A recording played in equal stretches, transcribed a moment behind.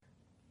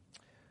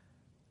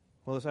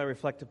Well, as I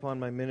reflect upon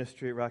my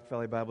ministry at Rock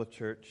Valley Bible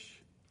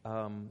Church,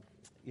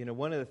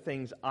 one of the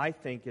things I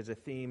think is a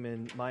theme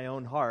in my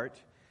own heart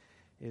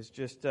is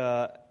just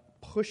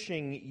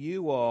pushing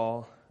you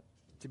all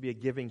to be a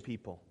giving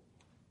people.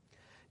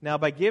 Now,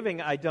 by giving,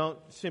 I don't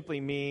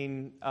simply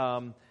mean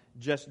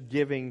just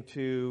giving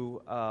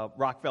to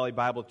Rock Valley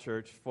Bible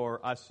Church for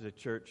us as a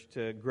church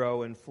to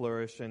grow and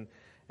flourish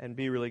and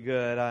be really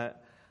good.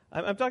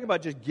 I'm talking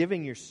about just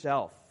giving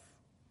yourself.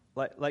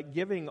 Like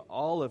giving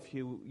all of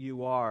who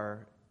you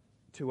are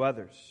to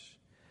others.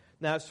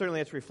 Now,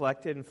 certainly it's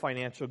reflected in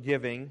financial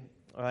giving,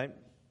 right?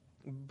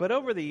 But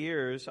over the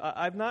years,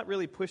 I've not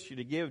really pushed you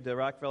to give to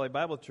Rock Valley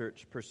Bible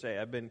Church, per se.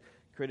 I've been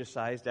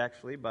criticized,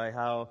 actually, by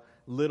how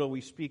little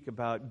we speak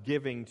about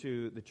giving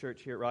to the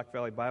church here at Rock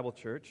Valley Bible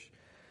Church.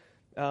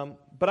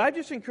 But I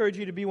just encourage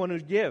you to be one who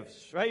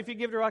gives, right? If you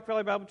give to Rock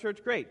Valley Bible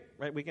Church, great,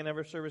 right? We can have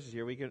our services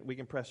here. We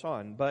can press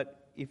on. But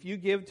if you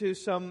give to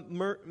some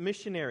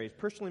missionaries,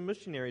 personally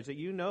missionaries that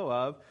you know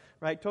of,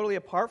 right, totally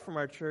apart from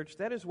our church,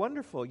 that is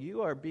wonderful.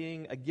 You are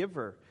being a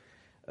giver.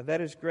 That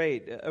is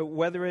great.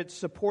 Whether it's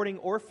supporting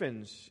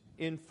orphans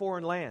in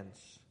foreign lands,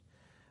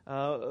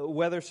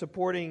 whether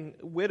supporting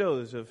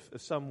widows of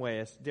some way,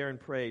 as Darren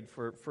prayed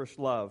for First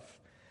Love,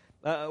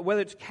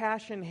 whether it's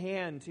cash in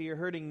hand to your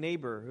hurting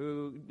neighbor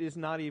who is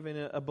not even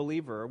a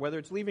believer, or whether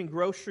it's leaving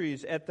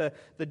groceries at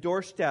the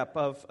doorstep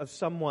of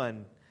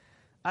someone,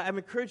 I'm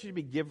encouraging you to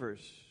be givers.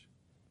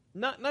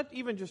 Not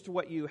even just to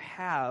what you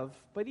have,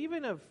 but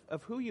even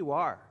of who you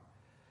are.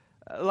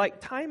 Like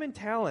time and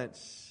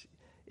talents.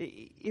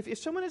 If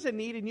someone has a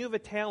need and you have a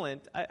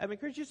talent, I'm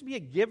encouraging you to be a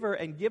giver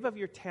and give of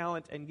your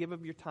talent and give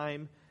of your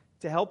time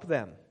to help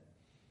them.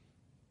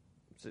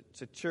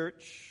 It's a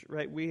church,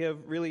 right? We have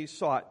really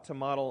sought to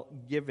model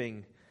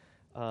giving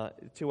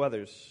to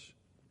others.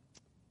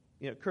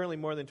 Currently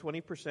more than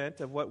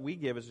 20% of what we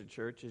give as a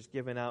church is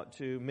given out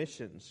to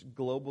missions,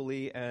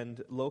 globally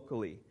and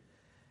locally.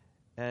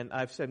 And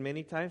I've said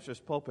many times from this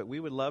pulpit, we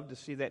would love to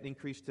see that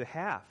increase to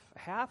half.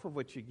 Half of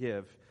what you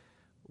give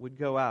would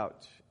go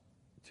out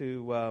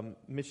to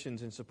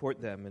missions and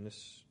support them. And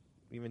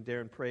even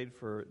Darren prayed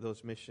for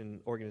those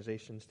mission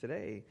organizations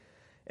today.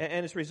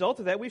 And as a result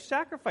of that, we've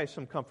sacrificed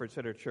some comforts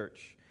at our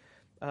church.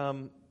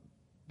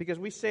 Because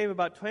we save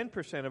about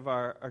 10% of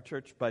our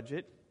church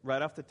budget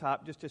right off the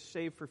top just to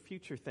save for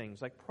future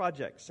things like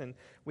projects. And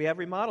we have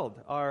remodeled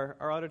our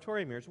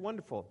auditorium here. It's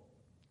wonderful.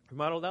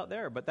 Remodeled out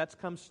there, but that's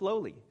come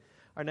slowly.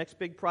 Our next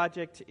big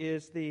project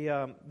is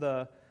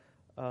the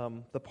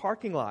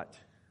parking lot,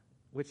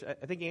 which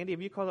I think, Andy,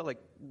 have you called it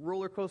like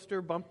roller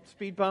coaster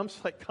speed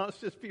bumps, like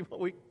constant speed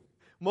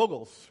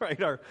moguls,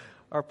 right?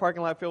 Our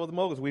parking lot filled with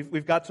moguls.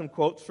 We've got some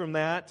quotes from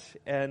that,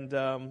 and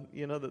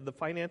the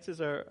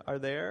finances are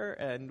there,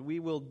 and we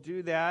will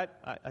do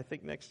that. I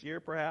think next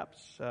year,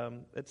 perhaps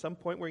at some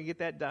point we're going to get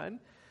that done.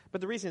 But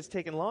the reason it's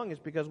taken long is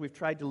because we've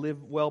tried to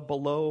live well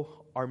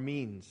below our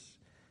means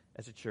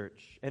as a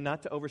church, and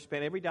not to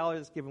overspend. Every dollar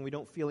that's given, we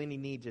don't feel any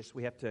need, just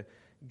we have to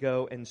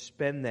go and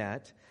spend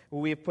that.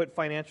 We have put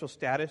financial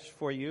status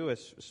for you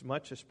as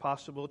much as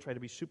possible, try to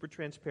be super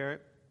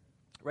transparent.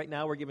 Right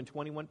now we're giving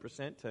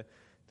 21% to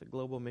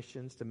global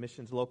missions, to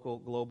missions local,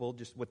 global.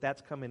 Just what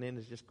that's coming in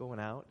is just going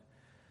out.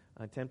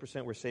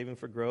 10% we're saving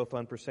for growth,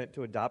 1%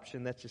 to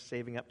adoption. That's just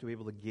saving up to be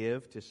able to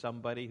give to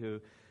somebody who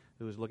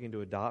is looking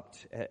to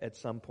adopt at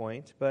some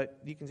point. But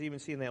you can even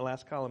see in that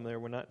last column there,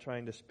 we're not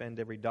trying to spend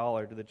every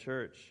dollar to the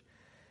church.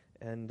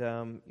 And,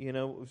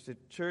 the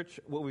church,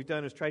 what we've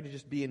done is tried to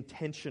just be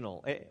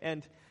intentional.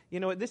 And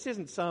this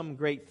isn't some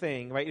great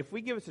thing, right? If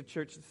we give us a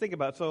church, think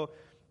about it. So,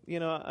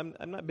 I'm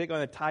not big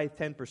on a tithe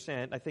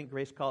 10%. I think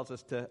grace calls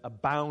us to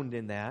abound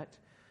in that.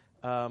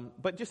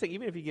 But just think,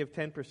 even if you give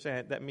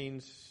 10%, that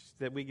means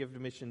that we give to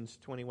missions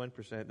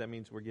 21%. That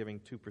means we're giving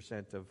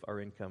 2% of our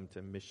income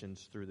to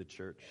missions through the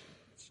church.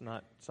 It's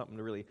not something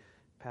to really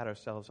pat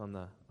ourselves on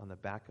the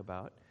back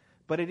about.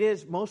 But it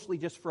is mostly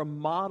just for a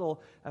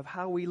model of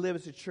how we live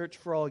as a church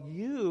for all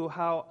you,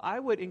 how I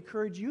would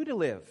encourage you to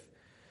live.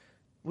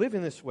 Live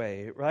in this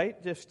way,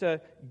 right? Just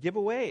give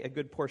away a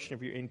good portion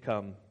of your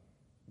income.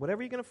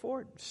 Whatever you can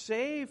afford.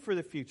 Save for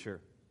the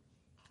future.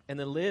 And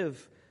then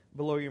live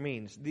below your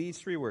means. These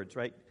three words,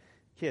 right?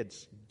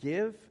 Kids,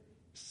 give,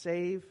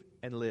 save,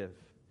 and live.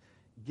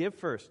 Give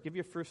first. Give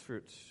your first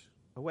fruits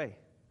away.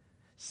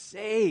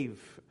 Save,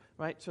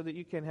 right? So that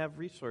you can have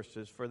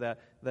resources for the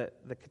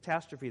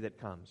catastrophe that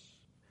comes.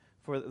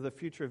 For the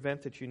future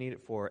event that you need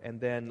it for.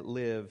 And then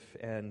live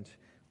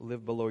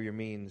below your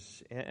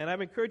means. And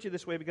I've encouraged you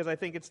this way because I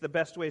think it's the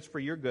best way. It's for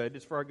your good.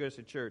 It's for our good as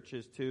a church,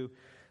 is to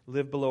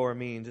live below our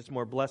means. It's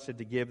more blessed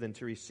to give than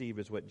to receive,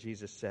 is what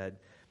Jesus said.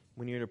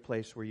 When you're in a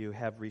place where you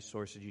have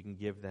resources, you can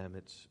give them.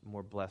 It's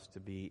more blessed to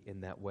be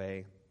in that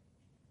way.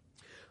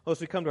 Well, as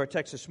we come to our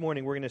text this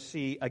morning, we're going to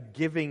see a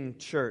giving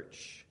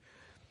church.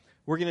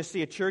 We're going to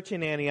see a church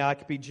in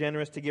Antioch be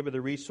generous to give of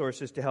the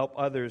resources to help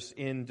others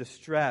in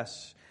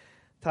distress.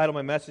 The title of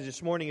my message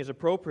this morning is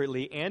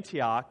appropriately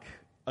Antioch,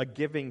 a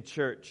Giving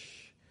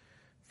Church.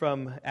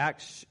 From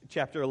Acts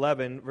chapter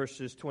 11,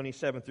 verses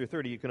 27 through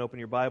 30. You can open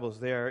your Bibles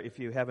there if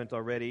you haven't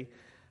already.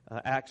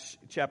 Acts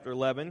chapter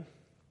 11.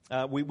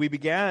 We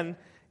began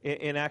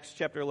in Acts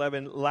chapter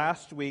 11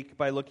 last week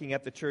by looking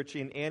at the church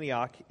in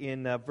Antioch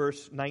in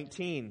verse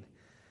 19.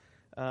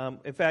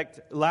 In fact,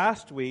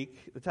 last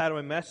week, the title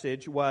of my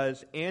message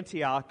was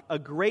Antioch, a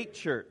Great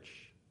Church.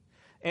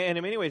 And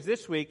in many ways,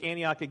 this week,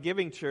 Antioch, a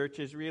Giving Church,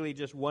 is really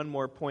just one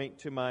more point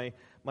to my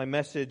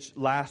message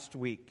last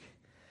week.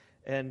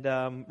 And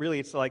really,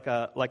 it's like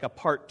a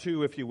part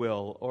two, if you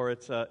will, or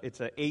it's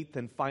an eighth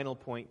and final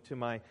point to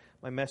my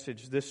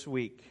message this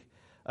week.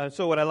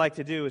 So what I like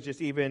to do is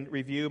just even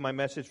review my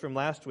message from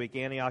last week.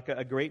 Antioch,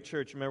 a great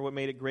church. Remember what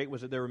made it great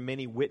was that there were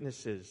many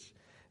witnesses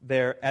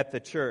there at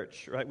the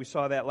church, right? We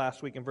saw that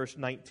last week in verse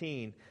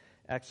 19,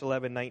 Acts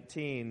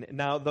 11:19.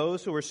 Now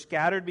those who were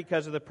scattered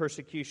because of the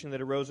persecution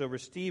that arose over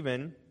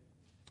Stephen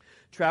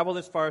traveled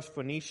as far as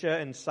Phoenicia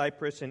and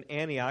Cyprus and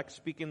Antioch,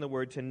 speaking the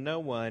word to no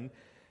one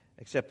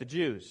except the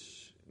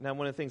Jews. Now,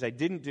 one of the things I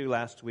didn't do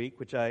last week,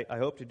 which I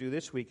hope to do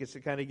this week, is to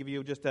kind of give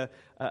you just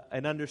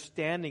an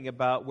understanding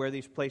about where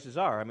these places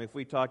are. I mean, if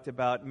we talked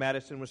about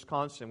Madison,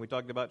 Wisconsin, we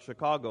talked about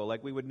Chicago,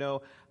 like we would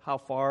know how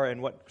far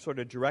and what sort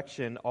of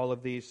direction all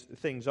of these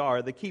things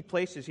are. The key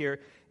places here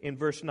in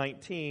verse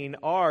 19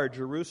 are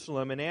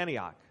Jerusalem and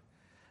Antioch.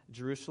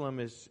 Jerusalem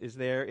is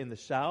there in the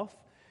south.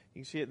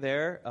 You can see it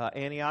there.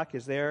 Antioch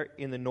is there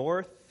in the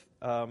north,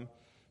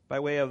 by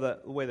way of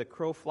the way the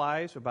crow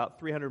flies, about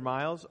 300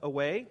 miles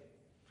away.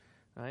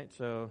 Right,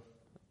 so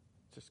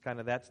just kind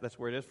of that's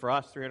where it is. For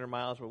us, 300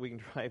 miles, but we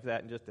can drive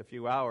that in just a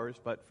few hours.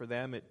 But for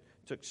them, it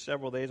took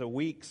several days,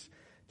 weeks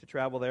to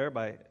travel there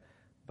by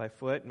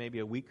foot, maybe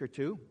a week or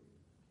two.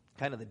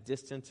 Kind of the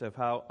distance of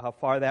how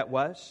far that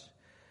was.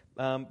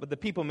 But the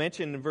people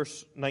mentioned in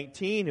verse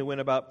 19 who went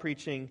about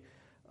preaching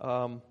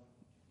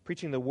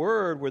the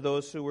word were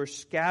those who were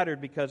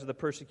scattered because of the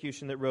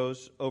persecution that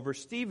rose over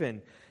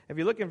Stephen. If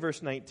you look in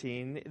verse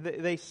 19,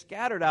 they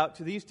scattered out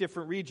to these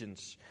different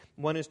regions.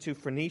 One is to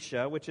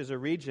Phoenicia, which is a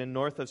region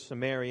north of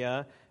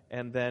Samaria,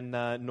 and then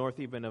north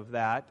even of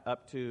that,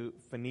 up to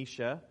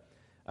Phoenicia.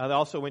 They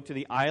also went to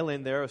the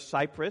island there of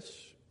Cyprus,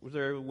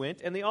 where they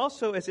went. And they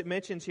also, as it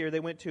mentions here, they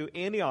went to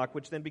Antioch,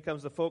 which then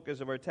becomes the focus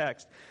of our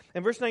text.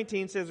 And verse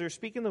 19 says they're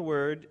speaking the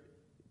word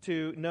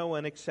to no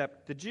one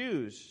except the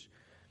Jews.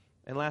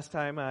 And last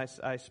time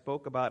I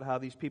spoke about how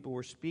these people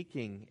were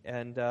speaking,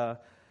 and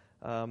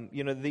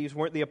these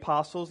weren't the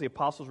apostles. The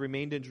apostles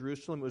remained in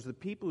Jerusalem. It was the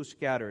people who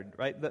scattered,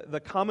 right?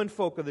 The common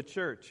folk of the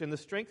church. And the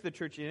strength of the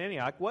church in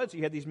Antioch was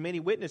you had these many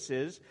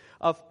witnesses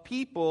of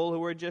people who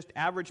were just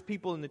average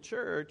people in the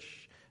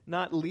church,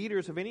 not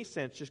leaders of any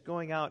sense, just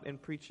going out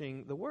and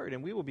preaching the word.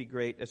 And we will be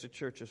great as a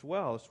church as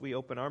well as we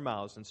open our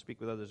mouths and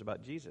speak with others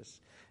about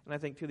Jesus. And I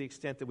think to the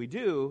extent that we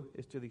do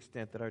is to the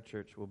extent that our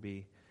church will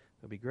be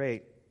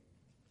great.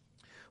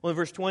 Well, in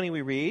verse 20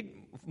 we read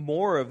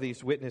more of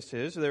these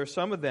witnesses. There are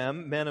some of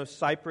them, men of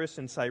Cyprus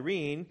and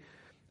Cyrene,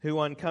 who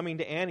on coming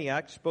to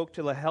Antioch spoke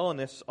to the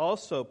Hellenists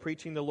also,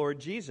 preaching the Lord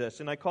Jesus.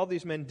 And I call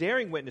these men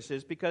daring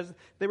witnesses because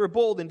they were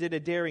bold and did a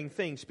daring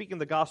thing, speaking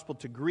the gospel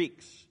to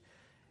Greeks.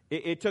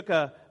 It took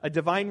a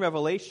divine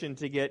revelation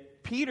to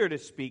get Peter to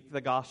speak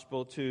the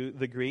gospel to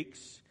the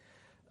Greeks.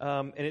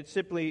 And it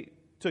simply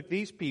took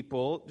these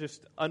people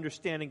just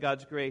understanding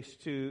God's grace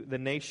to the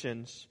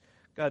nations,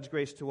 God's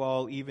grace to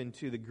all, even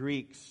to the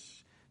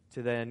Greeks,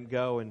 to then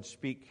go and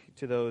speak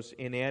to those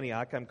in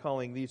Antioch. I'm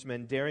calling these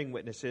men daring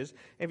witnesses.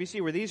 And if you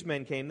see where these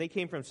men came, they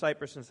came from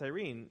Cyprus and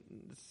Cyrene.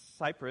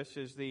 Cyprus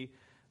is the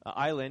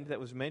island that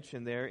was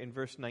mentioned there in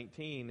verse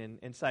 19.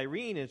 And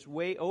Cyrene is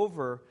way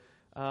over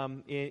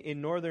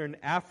in northern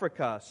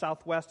Africa,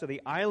 southwest of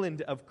the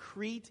island of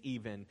Crete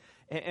even.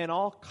 And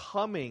all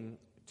coming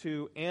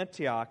to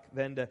Antioch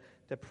then to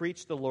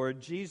preach the Lord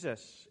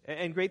Jesus.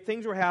 And great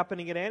things were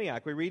happening at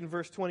Antioch. We read in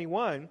verse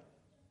 21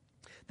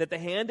 that the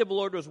hand of the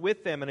Lord was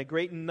with them, and a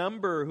great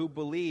number who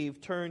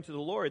believed turned to the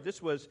Lord.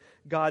 This was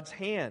God's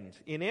hand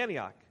in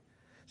Antioch.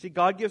 See,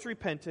 God gives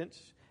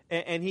repentance,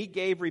 and He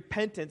gave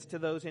repentance to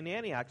those in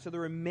Antioch. So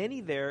there were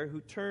many there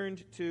who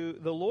turned to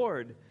the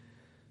Lord.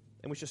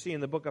 And we shall see in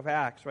the book of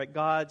Acts, right,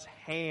 God's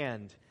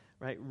hand,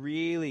 right,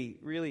 really,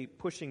 really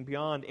pushing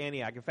beyond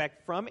Antioch. In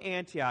fact, from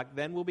Antioch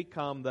then will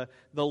become the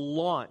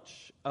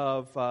launch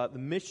of the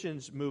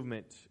missions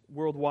movement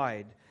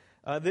worldwide.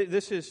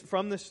 This is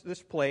from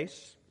this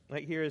place,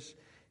 right here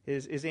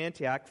is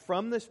Antioch.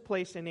 From this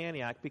place in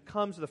Antioch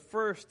becomes the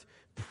first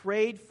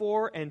prayed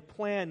for and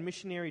planned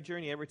missionary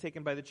journey ever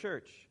taken by the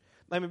church.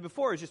 I mean,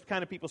 before it was just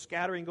kind of people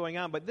scattering going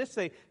on, but this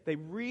they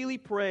really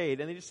prayed,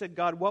 and they just said,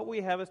 God, what will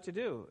you have us to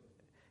do?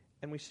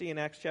 And we see in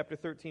Acts chapter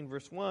 13,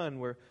 verse 1,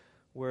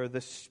 where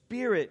the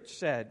Spirit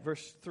said,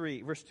 verse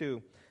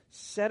 2,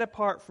 set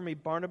apart for me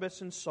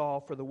Barnabas and Saul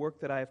for the work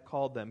that I have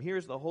called them.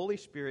 Here's the Holy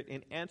Spirit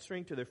in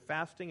answering to their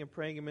fasting and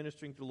praying and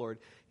ministering to the Lord.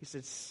 He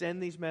said,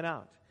 send these men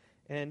out.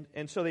 And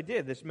so they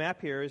did. This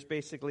map here is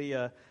basically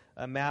a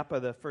map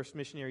of the first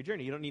missionary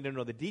journey. You don't need to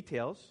know the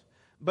details.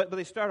 But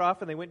they start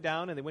off and they went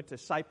down and they went to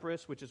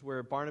Cyprus, which is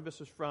where Barnabas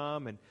was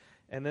from,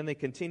 And then they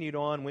continued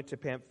on, went to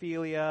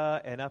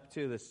Pamphylia and up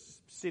to the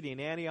city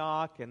in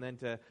Antioch, and then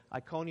to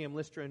Iconium,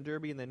 Lystra, and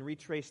Derbe, and then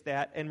retraced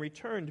that and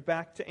returned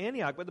back to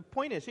Antioch. But the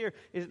point is here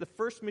is that the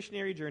first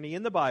missionary journey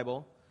in the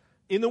Bible,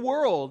 in the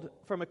world,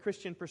 from a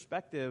Christian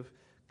perspective,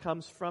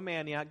 comes from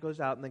Antioch, goes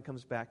out, and then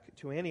comes back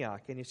to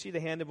Antioch. And you see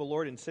the hand of the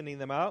Lord in sending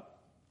them out.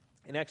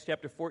 In Acts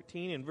chapter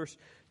 14, in verse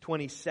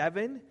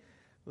 27,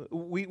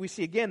 we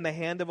see again the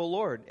hand of the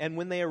Lord. And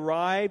when they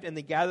arrived and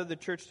they gathered the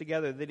church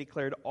together, they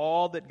declared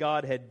all that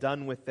God had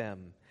done with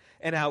them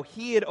and how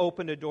He had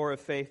opened a door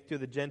of faith to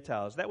the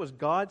Gentiles. That was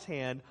God's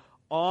hand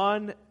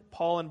on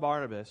Paul and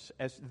Barnabas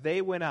as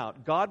they went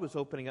out. God was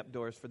opening up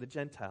doors for the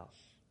Gentiles.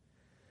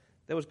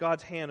 That was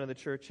God's hand on the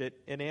church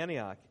in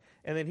Antioch.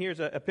 And then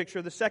here's a picture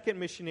of the second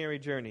missionary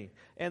journey.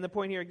 And the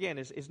point here again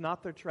is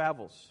not their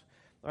travels.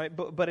 All right,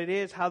 but it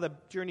is how the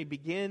journey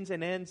begins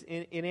and ends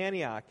in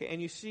Antioch. And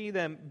you see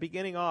them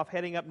beginning off,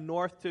 heading up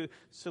north to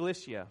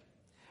Cilicia.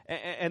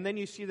 And then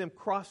you see them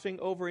crossing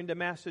over into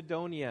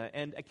Macedonia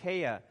and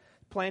Achaia,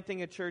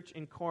 planting a church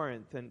in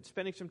Corinth and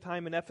spending some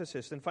time in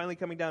Ephesus, and finally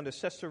coming down to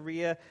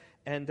Caesarea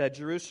and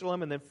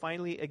Jerusalem, and then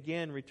finally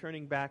again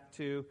returning back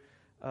to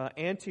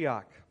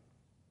Antioch.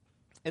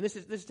 And this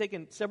has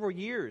taken several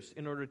years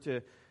in order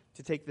to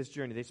take this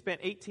journey. They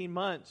spent 18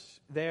 months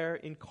there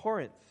in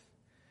Corinth.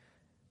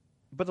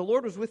 But the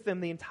Lord was with them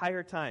the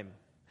entire time,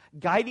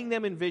 guiding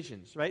them in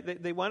visions,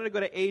 right? They wanted to go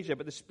to Asia,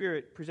 but the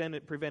Spirit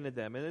prevented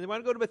them. And then they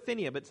wanted to go to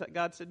Bithynia, but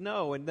God said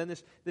no. And then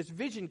this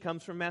vision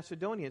comes from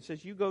Macedonia. It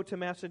says, you go to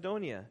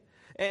Macedonia.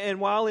 And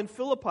while in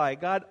Philippi,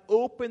 God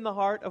opened the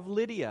heart of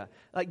Lydia.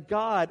 Like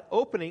God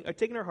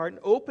taking her heart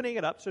and opening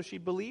it up so she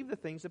believed the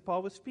things that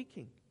Paul was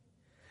speaking.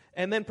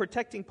 And then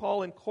protecting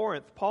Paul in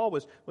Corinth. Paul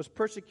was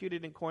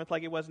persecuted in Corinth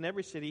like it was in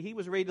every city. He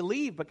was ready to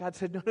leave, but God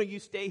said, no, you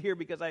stay here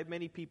because I have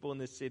many people in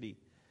this city.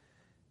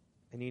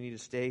 And you need to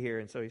stay here.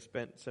 And so he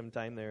spent some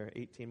time there,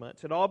 18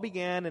 months. It all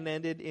began and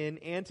ended in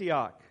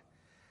Antioch.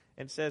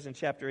 And it says in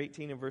chapter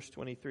 18 and verse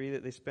 23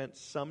 that they spent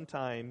some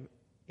time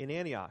in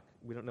Antioch.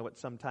 We don't know what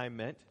some time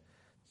meant.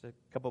 It's a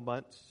couple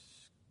months,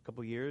 a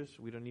couple years.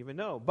 We don't even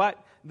know. But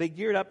they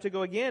geared up to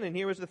go again. And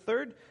here was the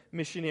third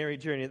missionary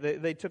journey.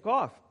 They took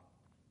off.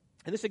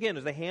 And this again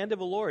was the hand of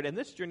the Lord. And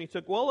this journey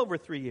took well over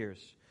 3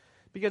 years.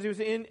 Because he was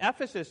in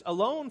Ephesus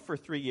alone for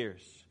 3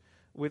 years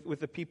with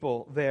the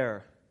people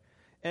there.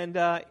 And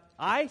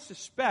I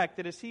suspect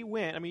that as he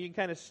went, I mean, you can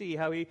kind of see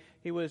how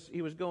he was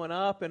going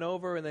up and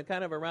over and then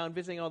kind of around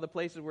visiting all the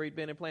places where he'd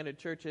been and planted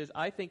churches.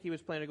 I think he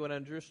was planning to go down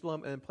to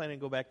Jerusalem and then planning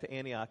to go back to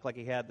Antioch like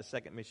he had the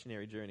second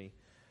missionary journey.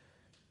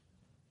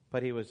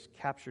 But he was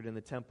captured in the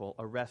temple,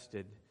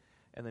 arrested,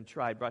 and then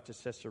brought to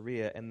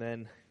Caesarea. And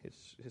then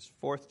his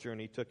fourth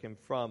journey took him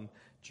from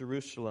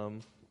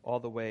Jerusalem all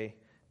the way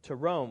to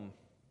Rome.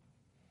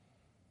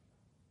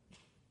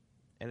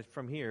 And it's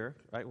from here,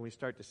 right, when we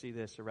start to see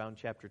this around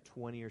chapter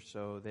 20 or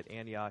so, that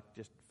Antioch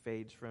just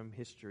fades from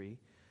history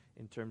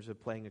in terms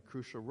of playing a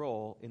crucial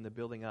role in the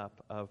building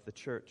up of the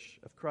church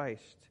of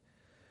Christ.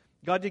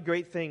 God did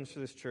great things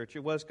for this church.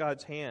 It was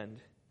God's hand.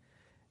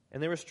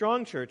 And they were a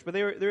strong church, but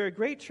they were a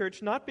great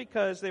church not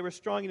because they were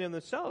strong in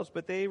themselves,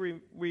 but they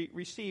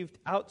received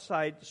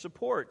outside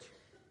support.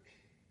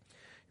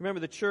 Remember,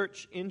 the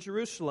church in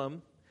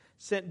Jerusalem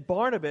sent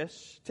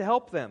Barnabas to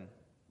help them.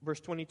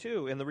 Verse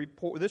 22, and the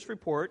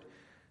report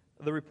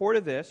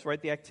of this, right,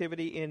 the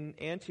activity in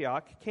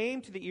Antioch,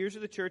 came to the ears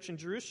of the church in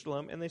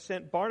Jerusalem, and they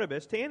sent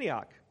Barnabas to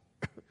Antioch.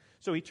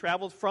 So he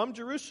traveled from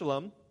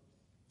Jerusalem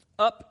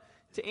up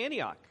to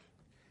Antioch.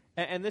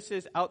 And this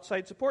is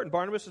outside support. And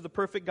Barnabas is the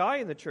perfect guy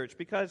in the church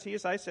because he,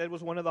 as I said,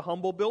 was one of the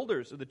humble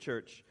builders of the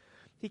church.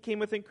 He came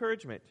with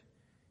encouragement.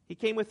 He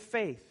came with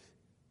faith.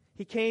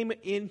 He came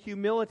in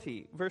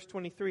humility. Verse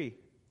 23.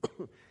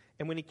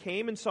 And when he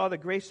came and saw the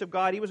grace of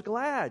God, he was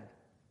glad.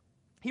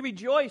 He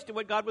rejoiced in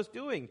what God was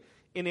doing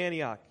in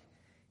Antioch.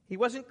 He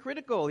wasn't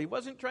critical. He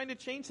wasn't trying to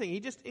change things. He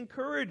just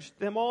encouraged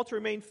them all to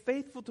remain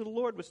faithful to the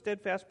Lord with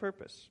steadfast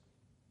purpose.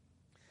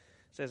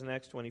 It says in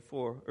Acts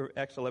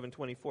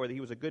 11:24 that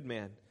he was a good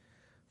man,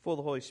 full of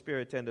the Holy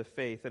Spirit and of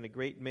faith, and a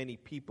great many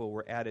people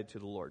were added to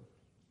the Lord.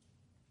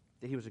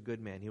 That he was a good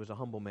man. He was a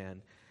humble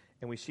man.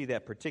 And we see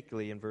that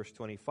particularly in verse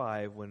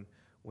 25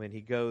 when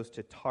he goes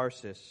to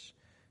Tarsus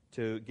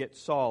to get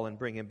Saul and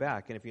bring him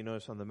back. And if you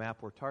notice on the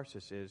map where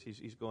Tarsus is,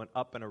 he's going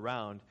up and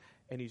around,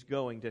 and he's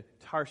going to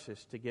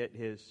Tarsus to get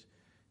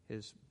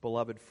his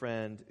beloved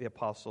friend, the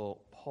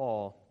Apostle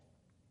Paul.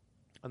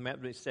 On the map,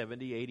 it's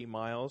 70, 80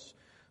 miles,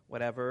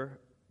 whatever.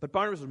 But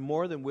Barnabas was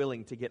more than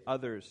willing to get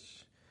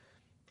others,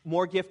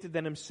 more gifted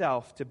than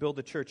himself, to build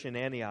a church in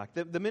Antioch.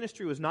 The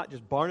ministry was not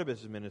just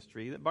Barnabas'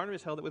 ministry.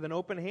 Barnabas held it with an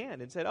open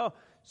hand and said,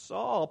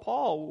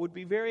 Paul would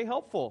be very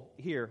helpful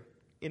here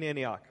in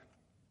Antioch.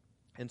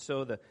 And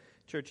so the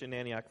church in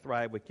Antioch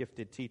thrived with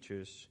gifted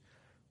teachers.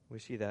 We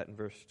see that in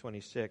verse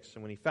 26.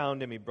 And when he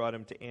found him, he brought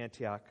him to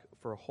Antioch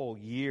for a whole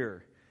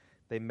year.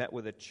 They met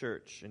with a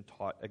church and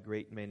taught a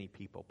great many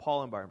people.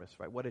 Paul and Barnabas,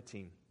 right? What a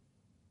team.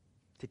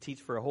 To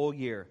teach for a whole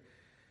year.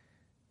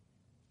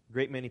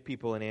 Great many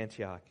people in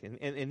Antioch.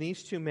 And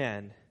these two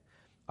men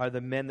are the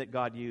men that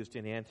God used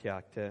in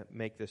Antioch to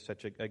make this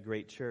such a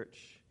great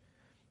church.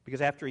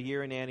 Because after a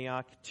year in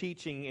Antioch,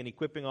 teaching and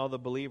equipping all the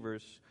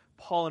believers,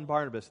 Paul and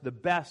Barnabas, the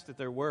best that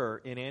there were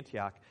in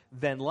Antioch,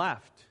 then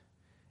left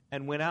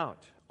and went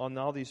out on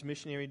all these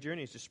missionary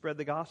journeys to spread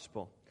the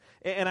gospel.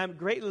 And I'm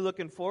greatly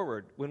looking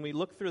forward when we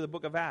look through the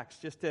book of Acts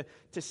just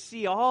to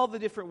see all the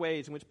different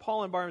ways in which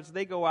Paul and Barnabas,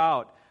 they go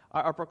out,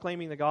 are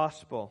proclaiming the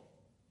gospel.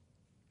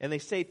 And they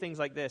say things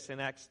like this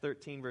in Acts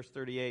 13, verse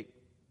 38,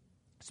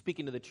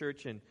 speaking to the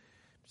church in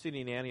city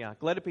in Antioch.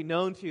 Let it be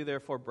known to you,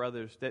 therefore,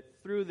 brothers, that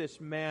through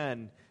this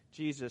man,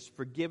 Jesus,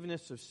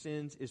 forgiveness of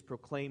sins is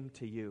proclaimed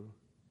to you.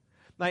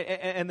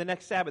 And the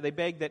next Sabbath, they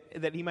begged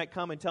that he might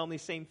come and tell them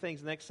these same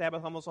things. The next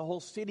Sabbath, almost a whole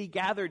city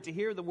gathered to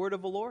hear the word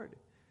of the Lord.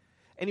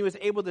 And he was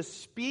able to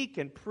speak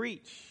and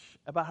preach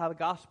about how the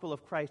gospel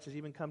of Christ has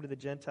even come to the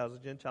Gentiles. The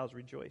Gentiles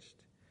rejoiced.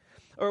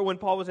 Or when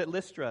Paul was at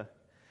Lystra,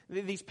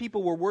 these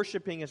people were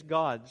worshiping as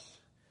gods.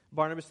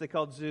 Barnabas they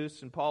called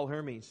Zeus, and Paul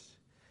Hermes.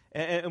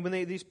 And when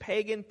these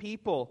pagan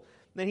people,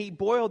 then he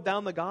boiled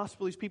down the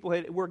gospel. These people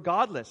were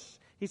godless.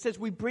 He says,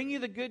 we bring you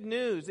the good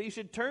news that you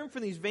should turn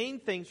from these vain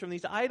things, from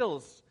these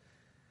idols,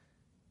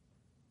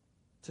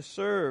 to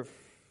serve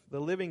the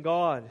living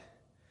God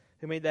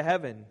who made the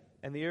heaven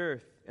and the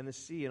earth and the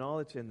sea and all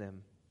that's in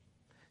them.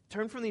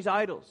 Turn from these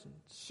idols and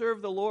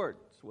serve the Lord,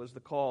 was the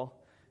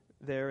call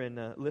there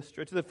in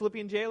Lystra. To the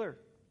Philippian jailer,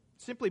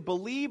 simply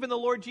believe in the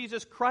Lord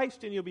Jesus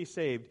Christ and you'll be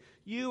saved,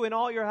 you and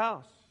all your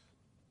house.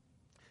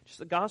 Just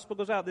the gospel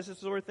goes out. This is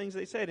the sort of things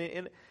they said.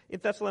 In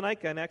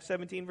Thessalonica, in Acts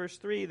 17, verse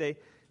 3,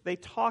 they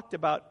talked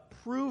about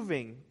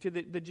proving to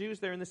the Jews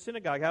there in the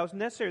synagogue how it was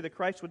necessary that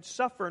Christ would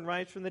suffer and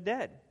rise from the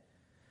dead.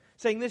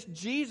 Saying, this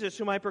Jesus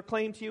whom I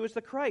proclaim to you is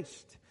the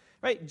Christ.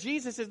 Right?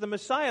 Jesus is the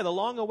Messiah, the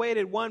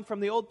long-awaited one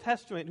from the Old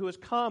Testament who has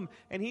come,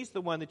 and he's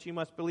the one that you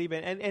must believe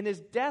in. And his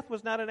death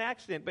was not an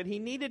accident, but he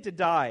needed to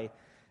die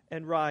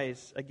and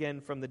rise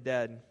again from the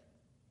dead.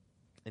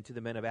 And to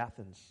the men of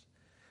Athens,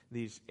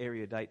 these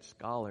erudite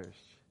scholars,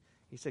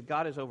 he said,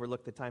 God has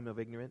overlooked the time of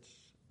ignorance.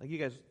 Like, you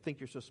guys think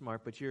you're so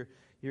smart, but you're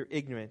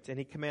ignorant. And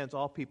he commands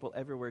all people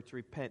everywhere to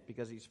repent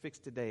because he's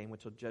fixed a day in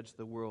which he'll judge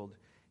the world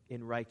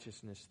in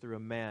righteousness through a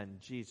man,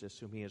 Jesus,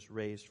 whom he has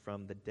raised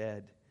from the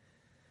dead.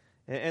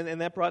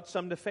 And that brought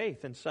some to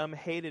faith, and some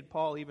hated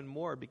Paul even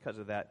more because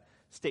of that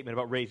statement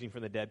about raising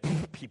from the dead.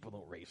 People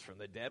don't raise from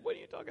the dead. What are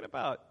you talking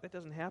about? That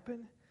doesn't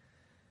happen.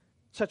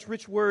 Such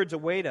rich words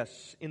await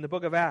us in the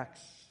book of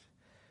Acts.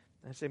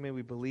 I say, may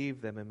we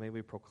believe them and may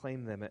we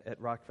proclaim them at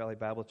Rock Valley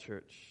Bible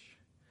Church.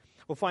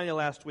 Well, finally,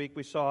 last week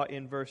we saw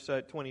in verse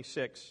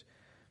 26,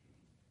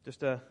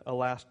 just a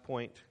last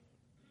point,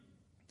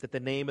 that the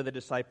name of the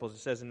disciples, it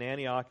says in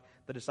Antioch,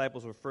 the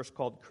disciples were first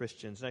called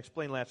Christians. And I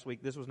explained last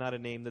week, this was not a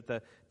name that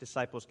the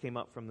disciples came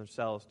up from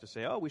themselves to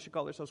say, oh, we should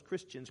call ourselves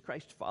Christians,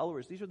 Christ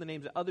followers. These were the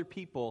names that other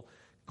people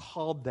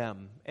called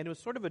them. And it was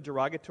sort of a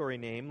derogatory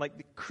name, like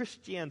the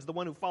Christians, the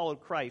one who followed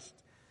Christ.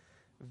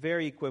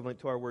 Very equivalent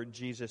to our word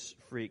Jesus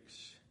freaks.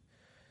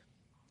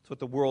 It's what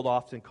the world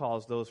often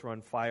calls those who are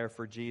on fire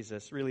for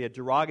Jesus. Really a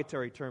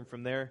derogatory term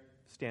from their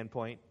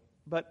standpoint,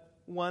 but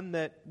one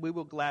that we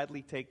will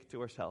gladly take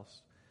to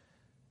ourselves.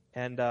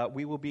 And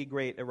we will be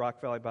great at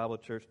Rock Valley Bible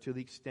Church to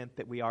the extent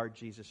that we are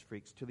Jesus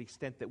freaks, to the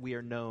extent that we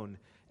are known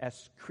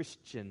as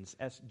Christians,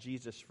 as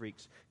Jesus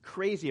freaks,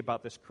 crazy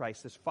about this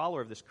Christ, this follower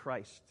of this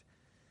Christ.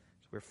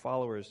 So we're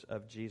followers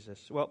of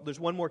Jesus. Well, there's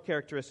one more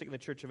characteristic in the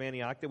church of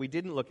Antioch that we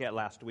didn't look at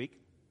last week,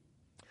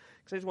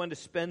 because I just wanted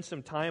to spend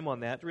some time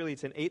on that. Really,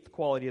 it's an eighth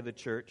quality of the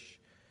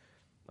church.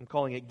 I'm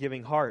calling it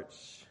giving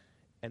hearts.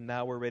 And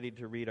now we're ready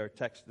to read our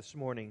text this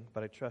morning,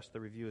 but I trust the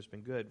review has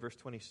been good. Verse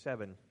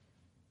 27.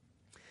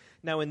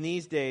 Now in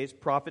these days,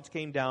 prophets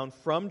came down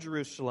from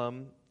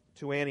Jerusalem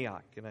to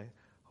Antioch. And I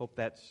hope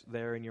that's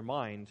there in your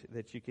mind,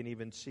 that you can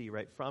even see,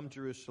 right? From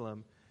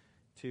Jerusalem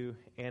to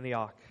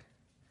Antioch.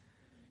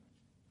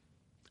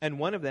 And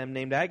one of them,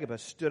 named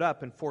Agabus, stood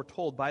up and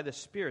foretold by the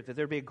Spirit that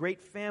there would be a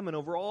great famine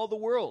over all the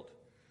world.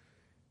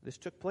 This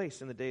took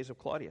place in the days of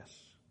Claudius.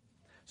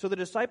 So the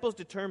disciples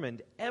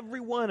determined,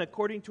 everyone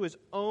according to his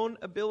own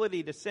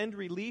ability, to send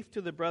relief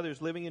to the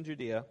brothers living in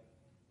Judea.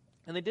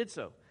 And they did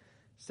so,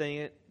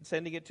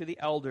 sending it to the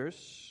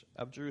elders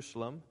of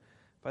Jerusalem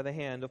by the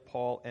hand of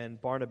Paul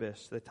and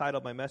Barnabas. The title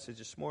of my message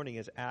this morning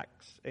is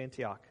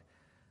Antioch,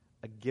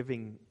 a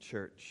giving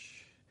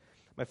church.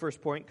 My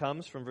first point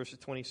comes from verses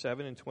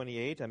 27 and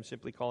 28. I'm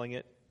simply calling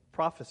it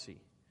prophecy.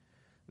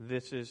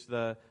 This is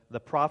the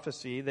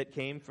prophecy that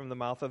came from the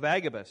mouth of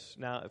Agabus.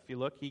 Now, if you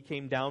look, he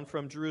came down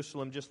from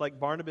Jerusalem just like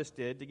Barnabas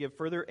did to give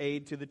further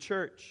aid to the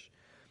church.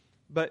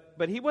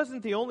 But he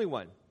wasn't the only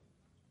one.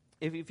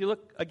 If you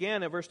look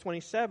again at verse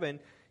 27,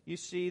 you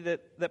see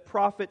that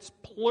prophets,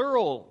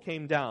 plural,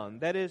 came down.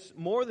 That is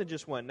more than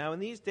just one. Now, in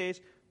these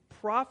days,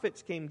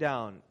 prophets came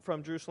down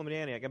from Jerusalem and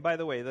Antioch. And by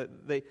the way,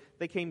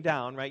 they came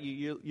down, right?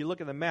 You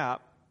look at the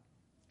map,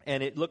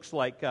 and it looks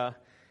like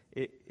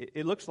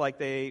it looks like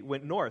they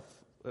went north.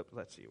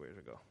 Let's see, where does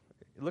it go?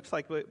 It looks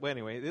like, well,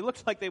 anyway, it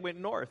looks like they went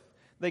north.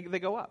 They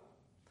go up.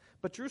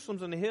 But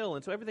Jerusalem's on the hill,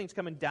 and so everything's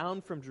coming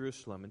down from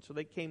Jerusalem. And so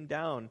they came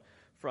down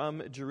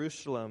from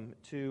Jerusalem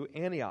to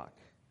Antioch.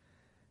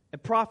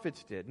 And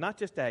prophets did, not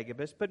just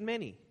Agabus, but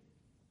many.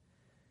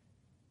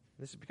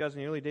 This is because in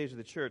the early days of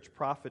the church,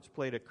 prophets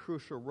played a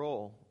crucial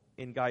role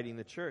in guiding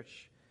the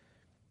church.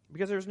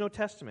 Because there was no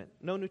Testament,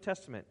 no New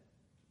Testament,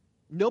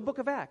 no book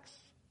of Acts.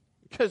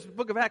 Because the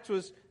book of Acts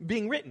was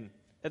being written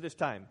at this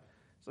time.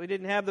 So they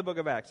didn't have the book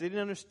of Acts. They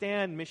didn't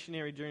understand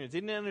missionary journeys. They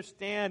didn't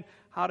understand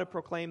how to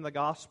proclaim the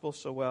gospel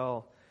so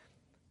well.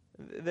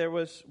 There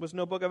was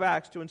no book of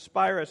Acts to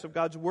inspire us of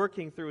God's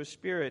working through His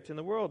Spirit in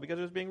the world because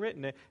it was being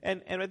written.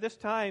 And at this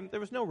time, there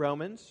was no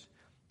Romans.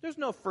 There's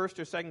no 1st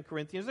or 2nd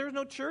Corinthians. There was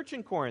no church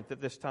in Corinth at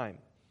this time.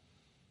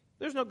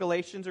 There's no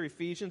Galatians or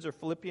Ephesians or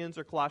Philippians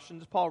or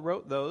Colossians. Paul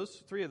wrote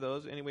those, 3 of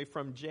those anyway,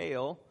 from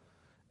jail.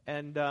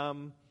 And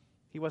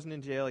he wasn't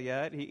in jail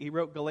yet. He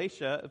wrote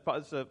Galatia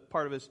as a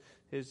part of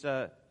his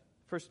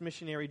first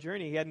missionary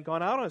journey. He hadn't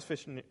gone out on his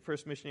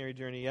first missionary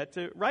journey yet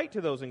to write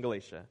to those in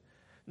Galatia.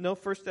 No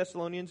 1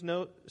 Thessalonians,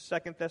 no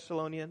 2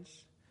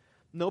 Thessalonians,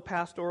 no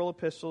pastoral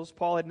epistles.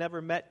 Paul had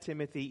never met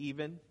Timothy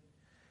even.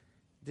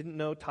 Didn't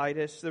know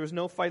Titus. There was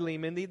no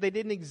Philemon. They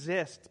didn't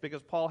exist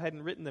because Paul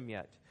hadn't written them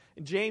yet.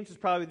 And James is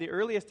probably the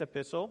earliest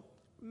epistle.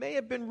 May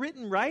have been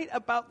written right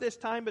about this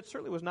time, but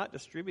certainly was not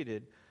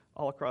distributed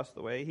all across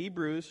the way.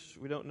 Hebrews,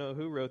 we don't know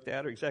who wrote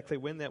that or exactly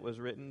when that was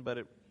written, but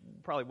it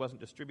probably wasn't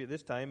distributed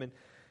this time. And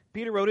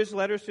Peter wrote his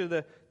letters to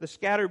the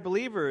scattered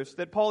believers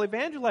that Paul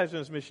evangelized on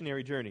his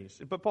missionary journeys.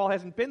 But Paul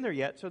hasn't been there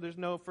yet, so there's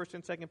no 1st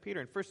and 2nd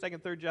Peter. And 1st,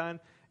 2nd, 3rd John,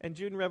 and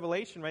Jude and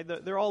Revelation, right?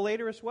 They're all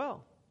later as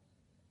well.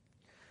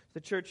 The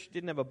church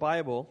didn't have a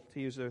Bible to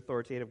use their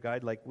authoritative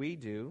guide like we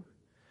do.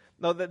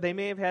 Though they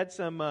may have had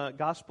some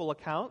gospel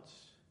accounts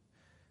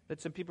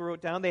that some people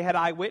wrote down. They had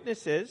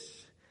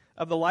eyewitnesses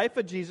of the life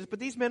of Jesus, but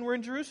these men were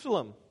in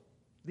Jerusalem.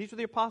 These were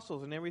the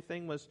apostles, and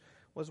everything was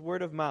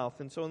word of mouth.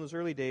 And so in those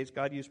early days,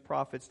 God used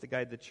prophets to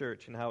guide the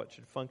church and how it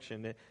should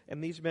function.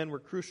 And these men were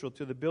crucial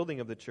to the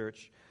building of the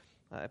church.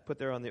 I put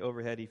there on the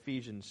overhead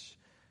Ephesians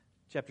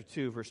chapter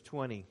 2, verse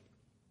 20,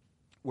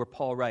 where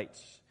Paul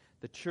writes,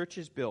 "The church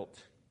is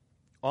built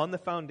on the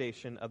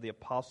foundation of the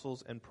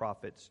apostles and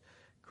prophets,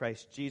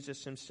 Christ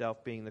Jesus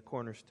himself being the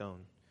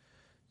cornerstone."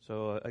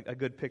 So a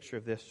good picture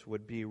of this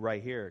would be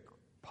right here.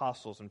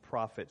 Apostles and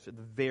prophets at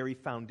the very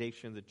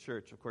foundation of the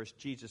church. Of course,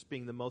 Jesus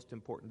being the most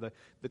important,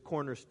 the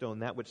cornerstone,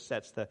 that which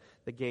sets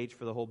the gauge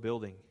for the whole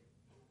building.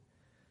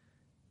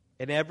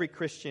 And every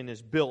Christian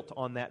is built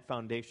on that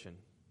foundation.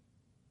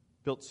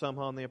 Built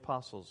somehow on the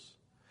apostles.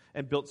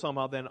 And built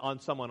somehow then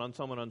on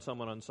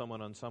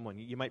someone.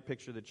 You might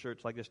picture the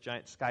church like this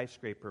giant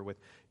skyscraper with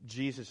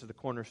Jesus as the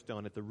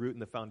cornerstone at the root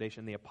and the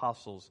foundation, the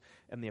apostles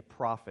and the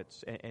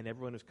prophets. And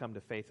everyone who's come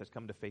to faith has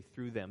come to faith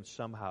through them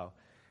somehow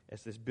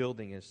as this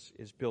building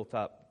is built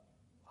up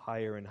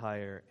higher and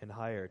higher and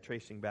higher,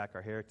 tracing back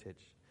our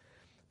heritage.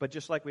 But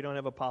just like we don't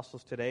have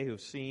apostles today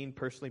who've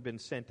personally been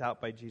sent out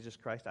by Jesus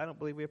Christ, I don't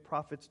believe we have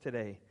prophets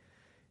today.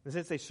 In a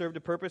sense, they served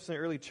a purpose in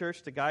the early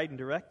church to guide and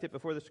direct it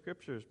before the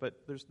Scriptures,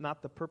 but there's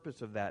not the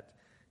purpose of that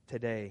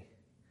today.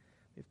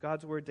 We have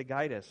God's Word to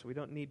guide us. We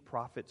don't need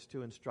prophets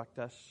to instruct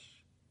us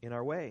in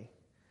our way.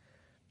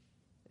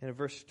 And in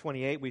verse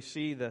 28, we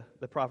see the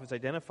prophet's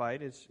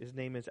identified. His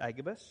name is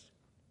Agabus.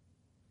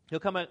 He'll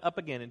come up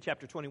again in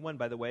chapter 21,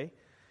 by the way,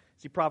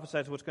 as he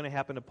prophesies what's going to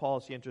happen to Paul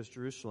as he enters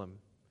Jerusalem.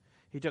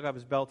 He took off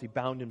his belt, he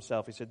bound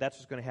himself. He said, "That's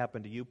what's going to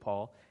happen to you,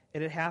 Paul."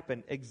 And it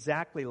happened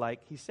exactly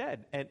like he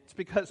said. And it's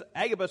because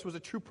Agabus was a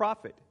true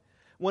prophet,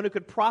 one who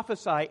could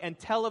prophesy and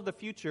tell of the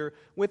future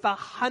with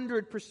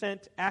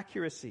 100%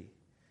 accuracy.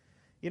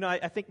 You know,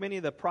 I think many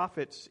of the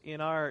prophets in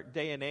our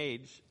day and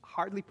age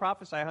hardly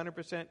prophesy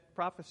 100%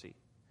 prophecy.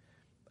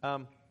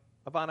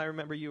 Yvonne, I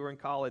remember you were in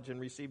college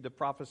and received a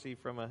prophecy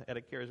at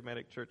a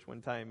charismatic church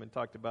one time and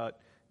talked about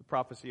the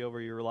prophecy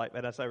over your life.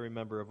 And as I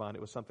remember, Yvonne,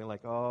 it was something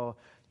like, "Oh,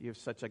 you have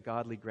such a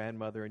godly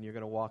grandmother and you're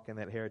going to walk in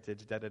that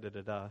heritage,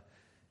 da-da-da-da-da."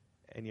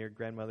 And your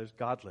grandmother's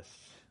godless,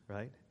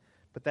 right?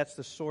 But that's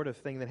the sort of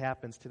thing that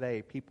happens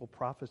today. People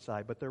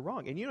prophesy, but they're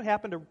wrong. And you don't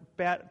happen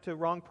to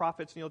wrong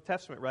prophets in the Old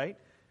Testament, right?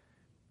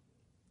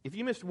 If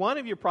you missed one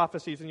of your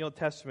prophecies in the Old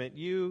Testament,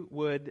 you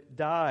would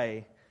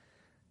die.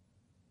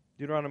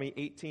 Deuteronomy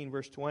 18,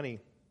 verse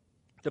 20.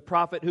 "The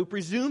prophet who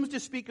presumes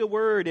to speak a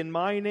word in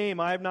my name,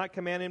 I have not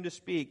commanded him to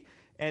speak.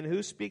 And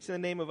who speaks in the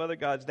name of other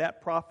gods,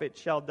 that prophet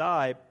shall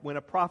die when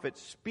a prophet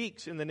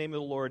speaks in the name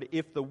of the Lord,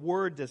 if the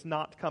word does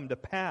not come to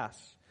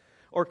pass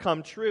or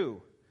come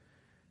true."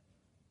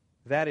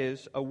 That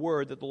is a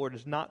word that the Lord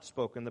has not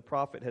spoken. The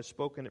prophet has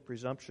spoken it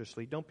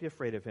presumptuously. Don't be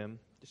afraid of him.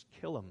 Just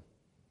kill him.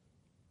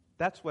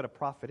 That's what a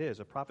prophet is.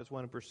 A prophet is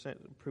one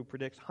who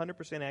predicts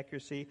 100%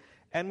 accuracy.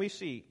 And we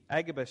see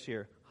Agabus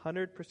here,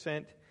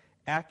 100%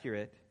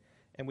 accurate.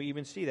 And we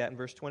even see that in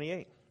verse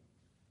 28.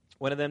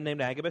 "One of them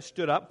named Agabus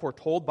stood up,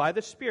 foretold by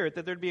the Spirit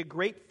that there'd be a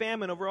great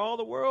famine over all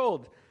the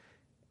world."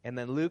 And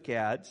then Luke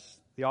adds,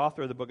 the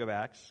author of the book of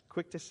Acts,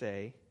 quick to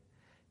say,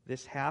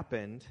 this took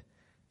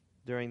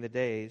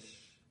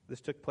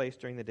place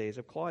during the days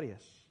of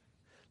Claudius.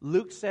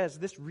 Luke says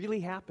this really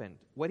happened.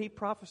 What he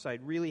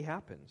prophesied really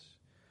happens.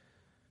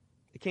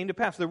 It came to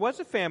pass. There was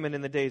a famine in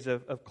the days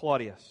of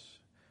Claudius.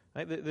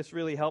 Right? This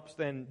really helps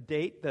then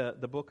date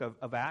the book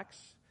of Acts.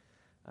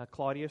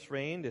 Claudius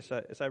reigned,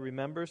 as I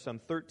remember, some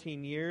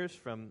 13 years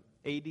from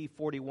AD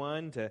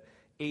 41 to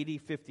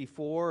AD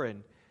 54.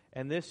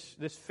 And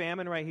this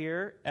famine right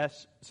here,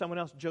 as someone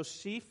else,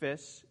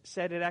 Josephus,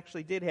 said it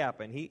actually did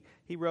happen.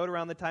 He wrote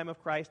around the time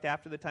of Christ,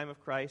 after the time of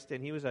Christ,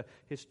 and he was a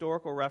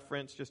historical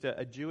reference, just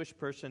a Jewish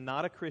person,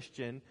 not a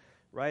Christian,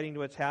 writing to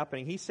what's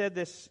happening. He said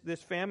this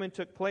famine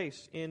took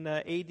place in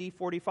AD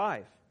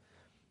 45.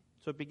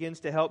 So it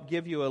begins to help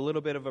give you a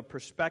little bit of a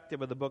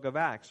perspective of the book of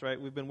Acts, right?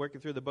 We've been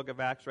working through the book of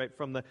Acts, right,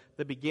 from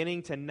the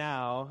beginning to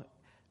now,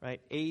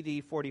 right,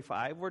 AD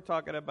 45. We're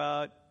talking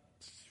about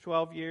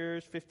 12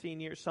 years, 15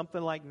 years,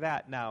 something like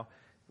that now.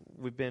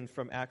 We've been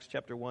from Acts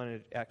chapter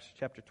 1 to Acts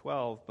chapter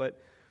 12. But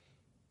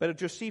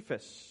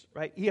Josephus,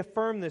 right, he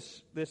affirmed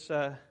this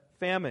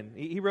famine.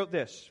 He wrote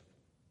this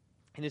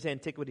in his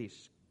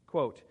Antiquities,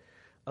 quote,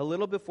 "A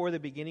little before the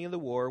beginning of the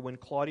war, when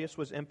Claudius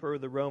was emperor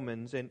of the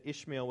Romans and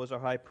Ishmael was our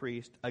high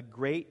priest, a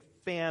great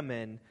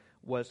famine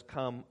was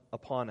come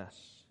upon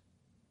us."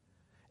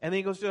 And then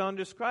he goes on to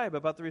describe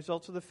about the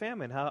results of the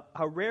famine,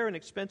 how rare and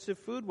expensive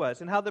food was,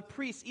 and how the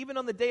priests, even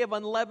on the day of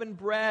unleavened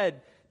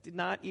bread, did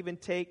not even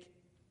take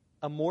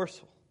a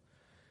morsel.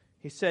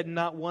 He said,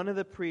 "Not one of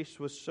the priests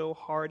was so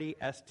hardy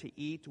as to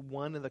eat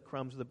one of the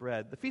crumbs of the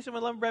bread." The Feast of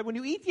Unleavened Bread, when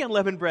you eat the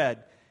unleavened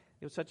bread,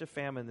 it was such a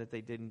famine that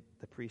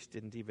the priests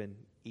didn't even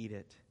eat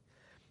it.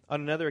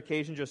 On another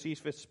occasion,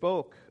 Josephus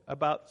spoke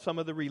about some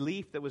of the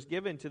relief that was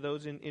given to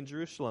those in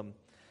Jerusalem.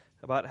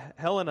 About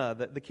Helena,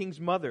 the king's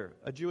mother,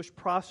 a Jewish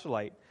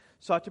proselyte,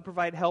 sought to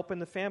provide help in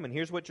the famine.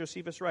 Here's what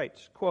Josephus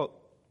writes, quote,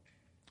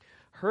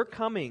 "Her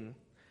coming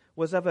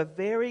was of a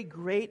very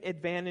great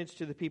advantage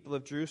to the people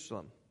of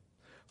Jerusalem.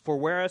 For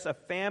whereas a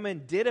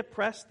famine did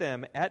oppress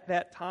them at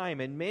that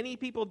time, and many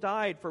people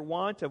died for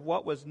want of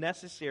what was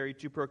necessary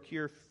to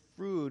procure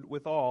food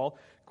withal,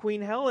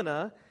 Queen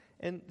Helena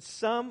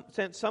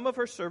sent some of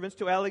her servants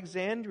to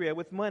Alexandria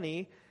with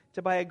money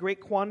to buy a great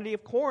quantity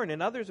of corn,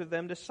 and others of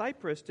them to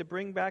Cyprus to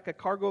bring back a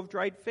cargo of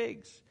dried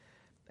figs.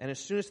 And as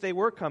soon as they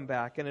were come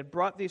back and had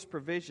brought these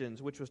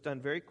provisions, which was done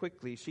very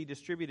quickly, she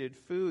distributed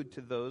food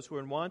to those who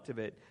were in want of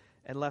it,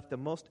 and left a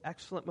most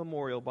excellent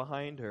memorial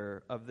behind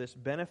her of this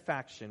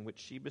benefaction which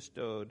she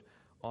bestowed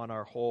on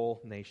our whole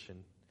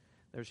nation."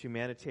 There's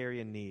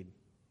humanitarian need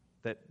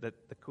that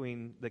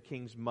the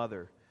king's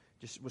mother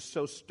just was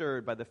so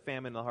stirred by the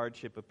famine and the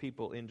hardship of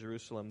people in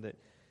Jerusalem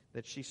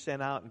that she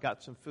sent out and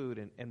got some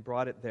food and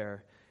brought it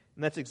there.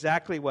 And that's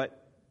exactly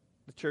what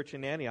the church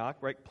in Antioch,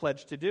 right,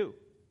 pledged to do.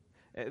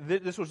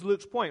 This was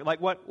Luke's point. Like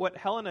what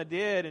Helena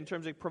did in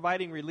terms of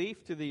providing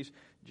relief to these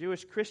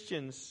Jewish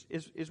Christians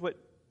is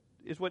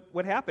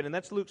what happened. And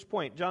that's Luke's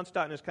point. John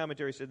Stott in his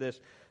commentary said this: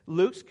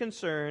 Luke's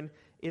concern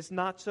is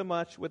not so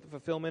much with the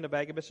fulfillment of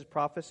Agabus'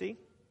 prophecy,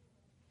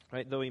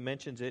 right, though he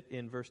mentions it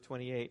in verse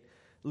 28.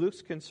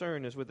 Luke's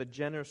concern is with the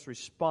generous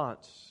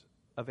response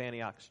of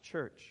Antioch's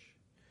church.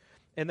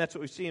 And that's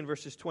what we see in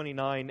verses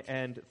 29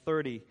 and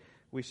 30.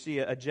 We see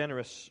a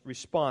generous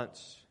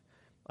response.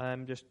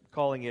 I'm just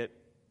calling it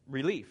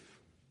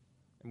relief.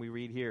 And we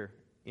read here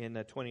in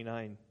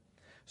 29.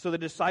 "So the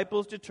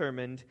disciples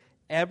determined,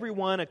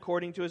 everyone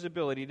according to his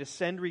ability, to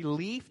send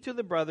relief to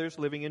the brothers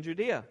living in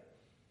Judea.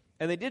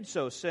 And they did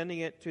so, sending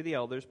it to the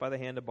elders by the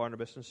hand of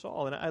Barnabas and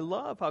Saul." And I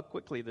love how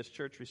quickly this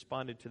church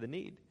responded to the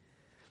need.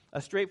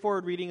 A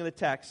straightforward reading of the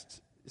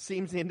text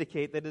seems to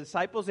indicate that the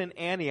disciples in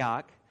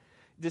Antioch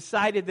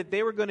decided that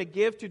they were going to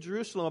give to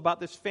Jerusalem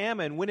about this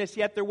famine when as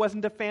yet there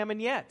wasn't a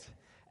famine yet.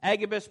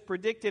 Agabus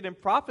predicted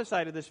and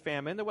prophesied of this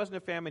famine. There wasn't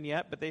a famine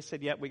yet, but they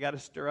said, we got to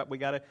stir up, we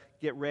got to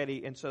get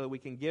ready, and so that we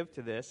can give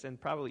to this, and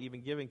probably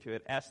even giving to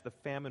it as the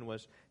famine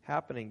was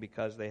happening,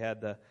 because they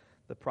had the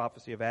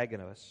prophecy of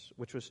Agabus,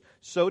 which was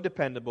so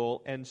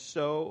dependable and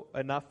so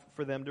enough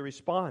for them to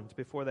respond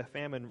before the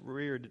famine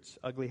reared its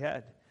ugly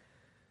head.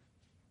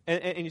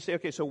 And you say,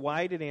 okay, so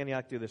why did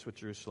Antioch do this with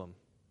Jerusalem?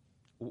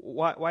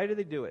 Why did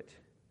they do it?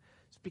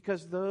 It's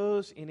because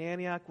those in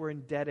Antioch were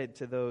indebted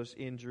to those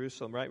in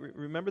Jerusalem, right?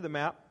 Remember the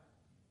map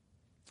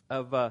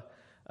of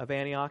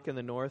Antioch in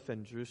the north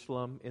and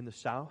Jerusalem in the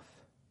south?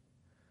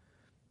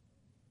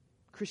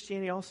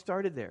 Christianity all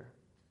started there.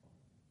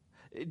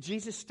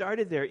 Jesus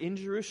started there in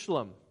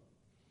Jerusalem.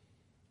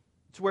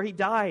 It's where he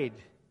died.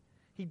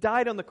 He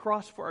died on the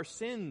cross for our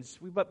sins.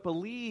 We but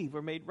believe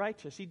we're made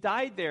righteous. He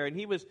died there, and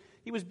he was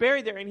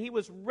buried there, and he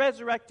was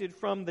resurrected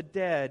from the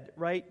dead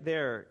right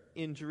there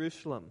in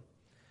Jerusalem.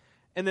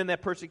 And then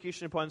that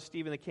persecution upon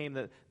Stephen that came,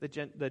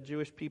 the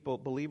Jewish people,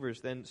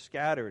 believers, then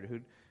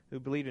scattered, who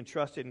believed and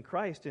trusted in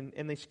Christ,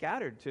 and they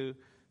scattered to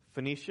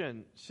Phoenicia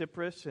and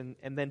Cyprus and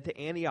then to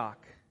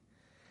Antioch.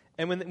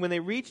 And when they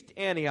reached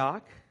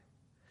Antioch,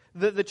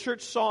 the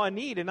church saw a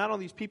need, and not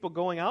only these people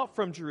going out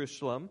from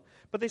Jerusalem,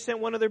 but they sent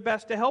one of their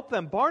best to help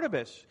them,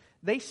 Barnabas.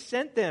 They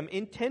sent them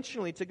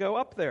intentionally to go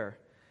up there.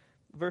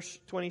 Verse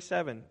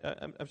 27,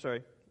 I'm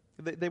sorry.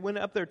 They went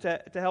up there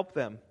to help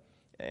them.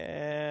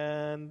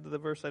 And the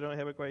verse, I don't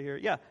have it quite here.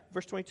 Yeah,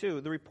 verse 22.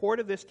 "The report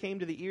of this came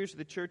to the ears of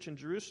the church in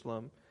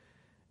Jerusalem,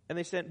 and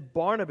they sent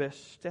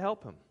Barnabas to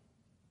help him.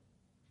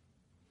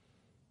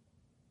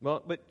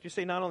 Well, but you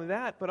say not only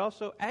that, but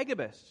also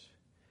Agabus.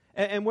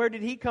 And where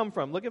did he come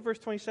from? Look at verse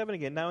 27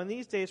 again. Now in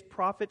these days,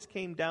 prophets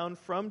came down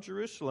from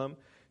Jerusalem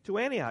to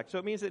Antioch. So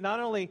it means that not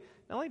only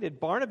did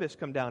Barnabas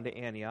come down to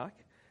Antioch,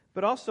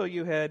 but also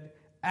you had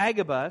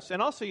Agabus,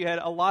 and also you had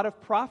a lot of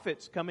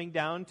prophets coming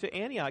down to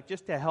Antioch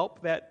just to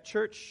help that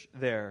church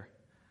there.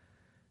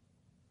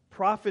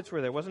 Prophets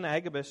were there. Wasn't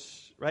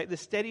Agabus, right? The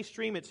steady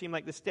stream, it seemed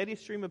like the steady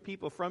stream of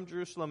people from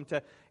Jerusalem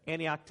to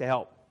Antioch to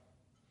help.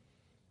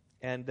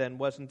 And then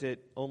wasn't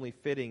it only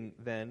fitting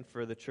then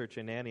for the church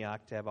in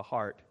Antioch to have a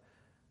heart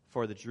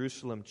for the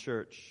Jerusalem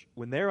church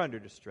when they're under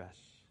distress?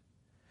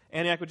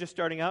 Antioch was just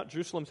starting out.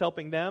 Jerusalem's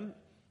helping them.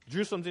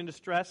 Jerusalem's in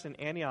distress, and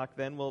Antioch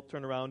then will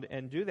turn around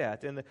and do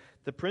that. And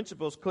the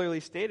principles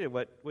clearly stated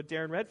what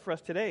Darren read for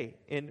us today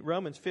in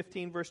Romans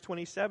 15, verse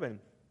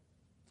 27.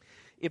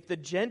 If the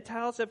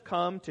Gentiles have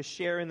come to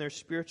share in their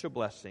spiritual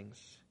blessings,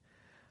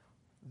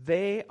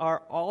 they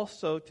are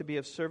also to be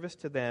of service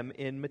to them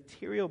in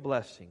material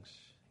blessings.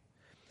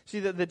 See,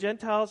 the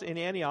Gentiles in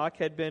Antioch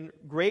had been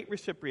great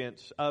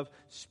recipients of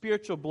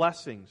spiritual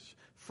blessings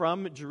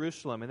from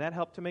Jerusalem, and that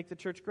helped to make the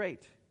church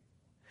great.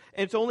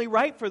 And it's only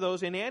right for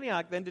those in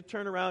Antioch then to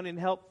turn around and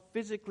help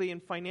physically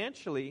and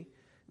financially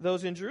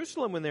those in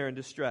Jerusalem when they're in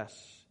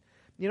distress.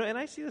 You know, and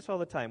I see this all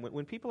the time.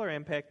 When people are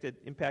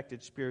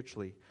impacted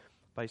spiritually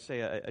by, say,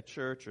 a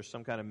church or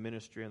some kind of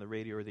ministry on the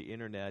radio or the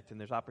internet, and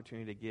there's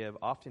opportunity to give,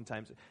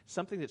 oftentimes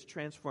something that's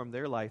transformed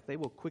their life, they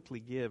will quickly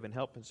give and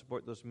help and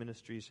support those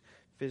ministries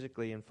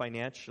physically and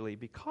financially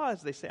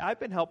because they say, I've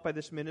been helped by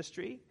this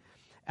ministry.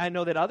 I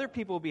know that other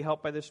people will be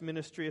helped by this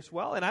ministry as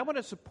well, and I want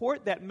to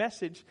support that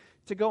message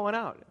to go on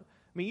out. I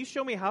mean, you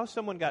show me how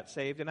someone got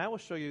saved, and I will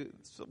show you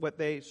what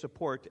they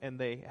support and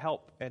they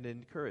help and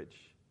encourage.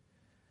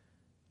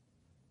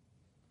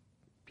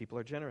 People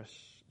are generous.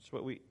 That's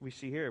what we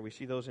see here. We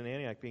see those in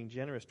Antioch being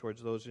generous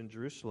towards those in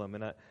Jerusalem.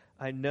 And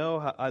I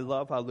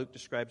love how Luke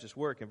describes this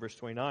work in verse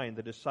 29.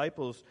 The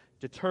disciples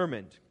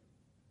determined,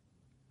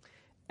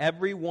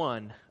 every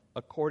one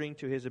according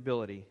to his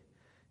ability,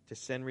 to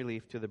send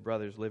relief to the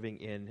brothers living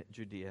in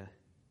Judea.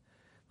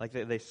 Like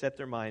they set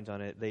their minds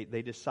on it.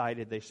 They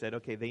decided, they said,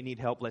 okay, they need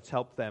help, let's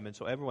help them. And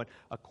so everyone,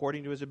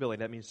 according to his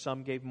ability. That means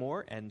some gave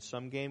more and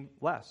some gave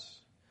less.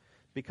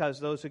 Because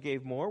those who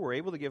gave more were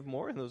able to give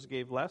more, and those who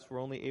gave less were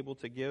only able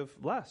to give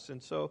less.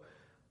 And so,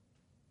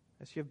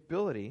 as you have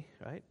ability,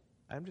 right?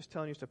 I'm just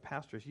telling you as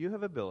pastors, you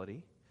have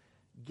ability,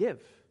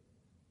 give.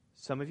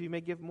 Some of you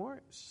may give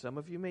more, some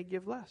of you may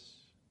give less.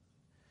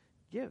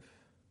 Give.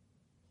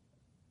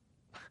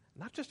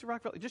 Not just to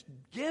Rock Valley, just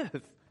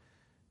give.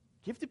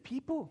 Give to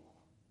people.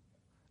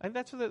 And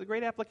that's the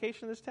great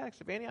application of this text.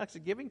 If Antioch's a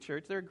giving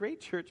church, they're a great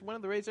church. One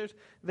of the reasons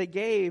they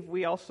gave,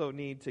 we also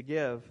need to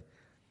give.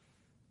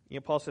 You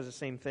know, Paul says the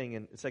same thing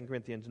in 2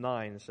 Corinthians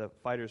 9. It's a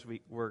Fighter's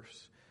Week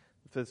verse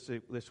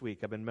this week.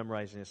 I've been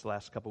memorizing this the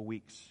last couple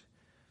weeks.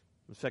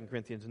 2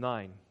 Corinthians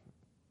 9.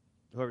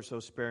 Whoever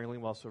sows sparingly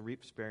will also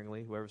reap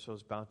sparingly. Whoever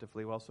sows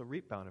bountifully will also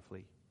reap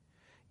bountifully.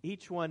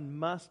 Each one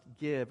must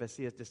give as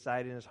he has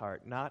decided in his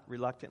heart, not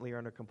reluctantly or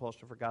under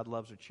compulsion, for God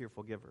loves a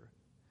cheerful giver.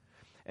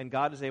 And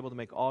God is able to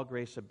make all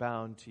grace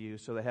abound to you,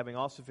 so that having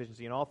all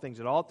sufficiency in all things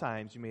at all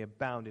times, you may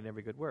abound in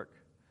every good work.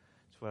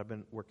 That's what I've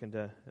been working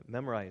to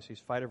memorize,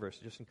 these fighter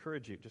verses. Just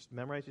encourage you. Just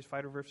memorize these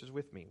fighter verses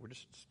with me. We're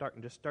just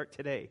starting. Just start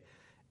today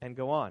and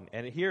go on.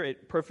 And here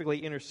it perfectly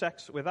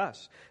intersects with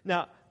us.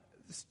 Now,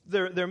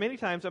 there are many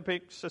times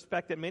I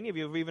suspect that many of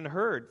you have even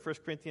heard 1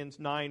 Corinthians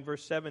 9,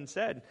 verse 7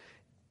 said,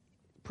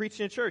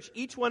 preaching in church,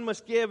 each one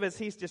must give as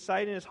he's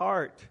decided in his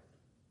heart,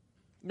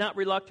 not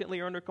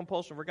reluctantly or under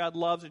compulsion, for God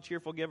loves a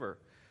cheerful giver.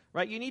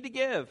 Right? You need to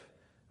give.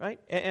 Right?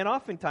 And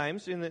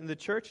oftentimes in the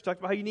church, it talks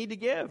about how you need to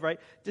give. Right?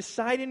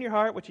 Decide in your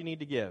heart what you need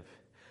to give.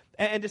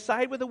 And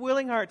decide with a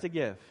willing heart to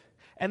give.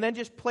 And then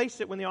just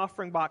place it when the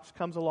offering box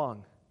comes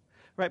along.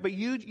 Right? But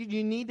you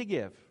need to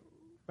give.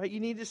 Right? You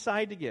need to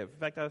decide to give. In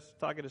fact, I was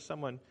talking to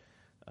someone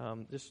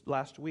just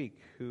last week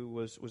who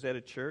was at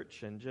a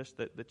church, and just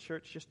the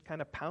church just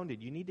kind of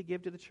pounded. You need to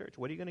give to the church.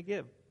 What are you going to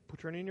give?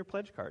 Turn in your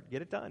pledge card.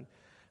 Get it done.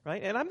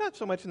 Right? And I'm not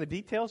so much in the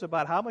details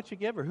about how much you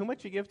give or who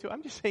much you give to.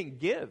 I'm just saying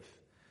give.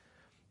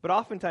 But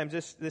oftentimes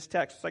this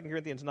text, 2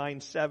 Corinthians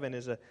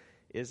 9:7,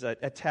 is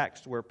a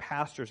text where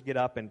pastors get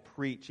up and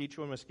preach. Each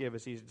one must give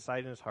as he's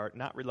decided in his heart,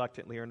 not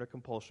reluctantly or under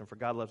compulsion, for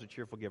God loves a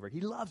cheerful giver.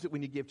 He loves it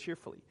when you give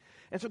cheerfully.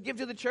 And so give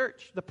to the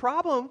church. The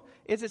problem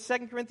is that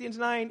 2 Corinthians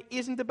 9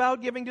 isn't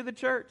about giving to the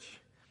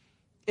church.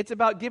 It's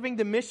about giving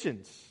to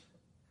missions.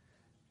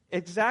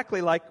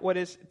 Exactly like what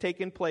has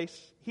taken place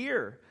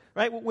here.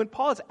 Right? When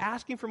Paul is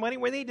asking for money,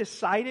 when they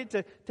decided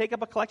to take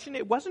up a collection,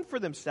 it wasn't for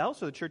themselves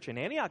so the church in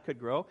Antioch could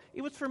grow.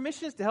 It was for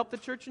missions to help the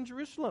church in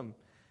Jerusalem.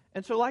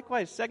 And so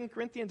likewise, 2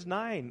 Corinthians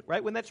 9,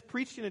 right, when that's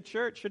preached in a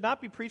church, should not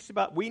be preached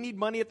about we need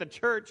money at the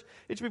church.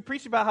 It should be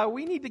preached about how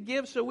we need to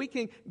give so we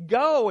can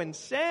go and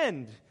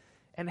send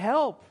and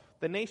help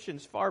the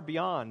nations far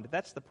beyond.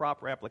 That's the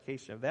proper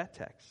application of that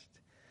text.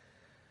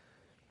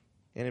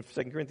 And in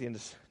 2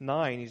 Corinthians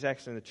 9, he's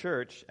actually in the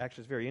church.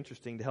 Actually, it's very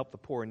interesting to help the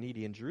poor and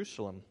needy in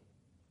Jerusalem.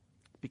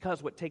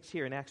 Because what takes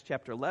here in Acts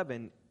chapter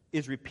 11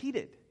 is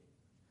repeated.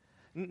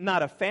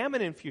 Not a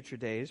famine in future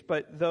days,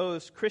 but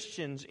those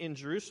Christians in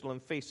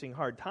Jerusalem facing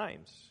hard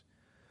times.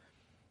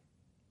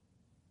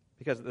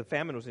 Because the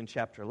famine was in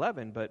chapter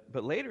 11,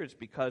 but later it's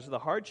because of the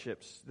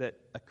hardships that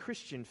a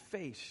Christian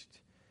faced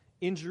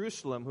in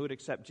Jerusalem who would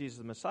accept Jesus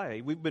the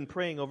Messiah. We've been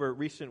praying over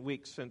recent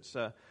weeks since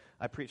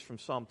I preached from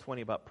Psalm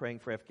 20 about praying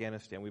for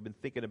Afghanistan. We've been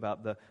thinking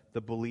about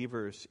the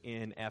believers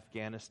in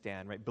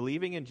Afghanistan, right?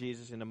 Believing in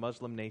Jesus in a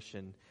Muslim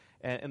nation,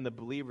 and the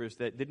believers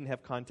that didn't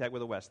have contact with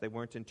the West. They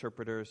weren't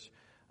interpreters,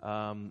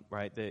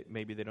 right?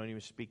 Maybe they don't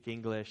even speak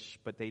English,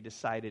 but they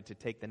decided to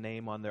take the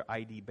name on their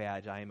ID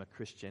badge, I am a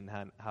Christian,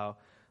 how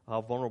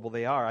vulnerable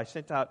they are. I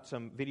sent out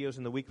some videos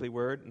in the Weekly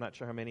Word. I'm not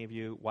sure how many of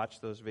you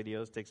watch those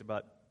videos. It takes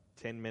about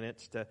 10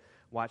 minutes to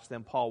watch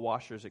them. Paul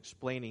Washer's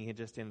explaining, he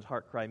just in his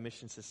Heart Cry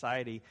Mission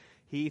Society,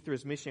 he, through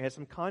his mission, has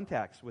some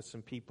contacts with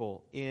some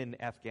people in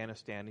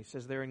Afghanistan. He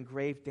says they're in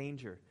grave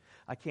danger.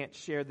 I can't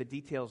share the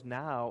details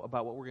now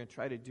about what we're going to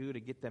try to do to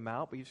get them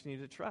out, but you just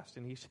need to trust.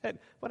 And he said,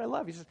 what I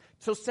love, he says,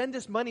 so send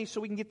us money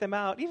so we can get them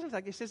out. He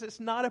says it's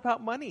not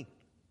about money.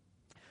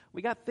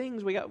 We got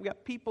things, we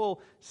got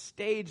people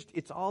staged.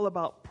 It's all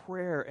about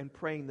prayer and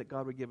praying that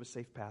God would give a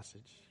safe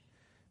passage,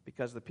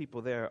 because the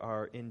people there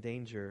are in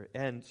danger.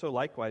 And so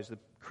likewise, the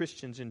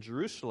Christians in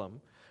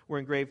Jerusalem were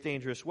in grave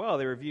danger as well.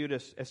 They were viewed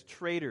as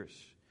traitors.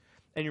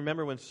 And you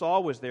remember when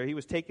Saul was there, he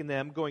was taking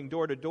them, going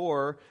door to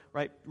door,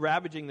 right,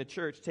 ravaging the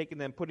church, taking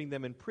them, putting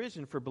them in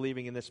prison for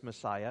believing in this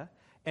Messiah.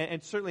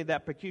 And certainly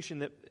that persecution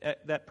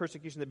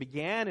that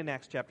began in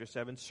Acts chapter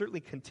 7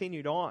 certainly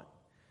continued on.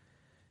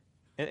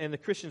 And the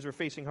Christians were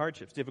facing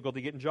hardships,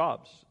 difficulty getting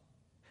jobs,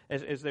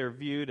 as they're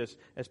viewed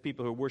as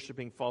people who are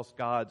worshiping false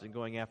gods and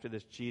going after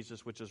this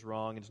Jesus, which is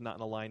wrong and it's not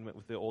in alignment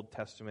with the Old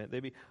Testament.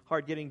 They'd be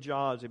hard getting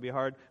jobs. They'd be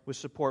hard with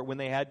support. When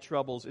they had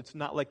troubles, it's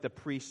not like the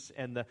priests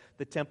and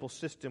the temple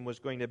system was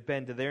going to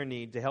bend to their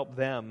need to help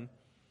them.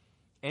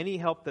 Any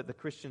help that the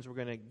Christians were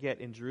going to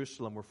get in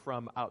Jerusalem were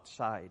from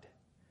outside.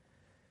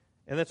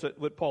 And that's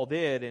what Paul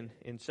did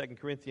in 2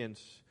 Corinthians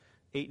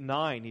 8 and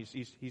 9.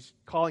 He's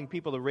calling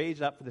people to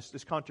raise up for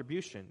this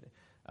contribution.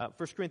 1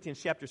 Corinthians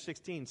chapter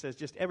 16 says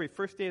just every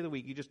first day of the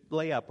week, you just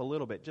lay up a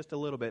little bit, just a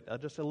little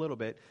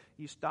bit.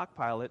 You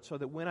stockpile it so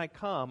that when I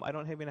come, I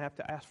don't even have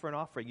to ask for an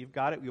offering. You've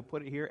got it, you'll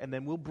put it here, and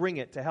then we'll bring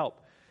it to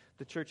help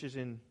the church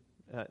in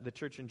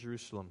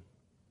Jerusalem.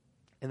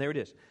 And there it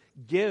is.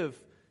 Give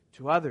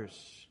to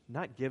others,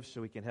 not give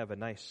so we can have a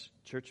nice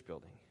church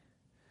building.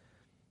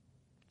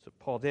 That's what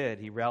Paul did.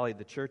 He rallied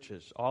the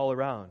churches all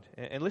around.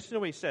 And listen to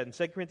what he said in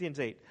 2 Corinthians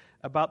 8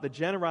 about the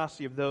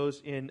generosity of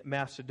those in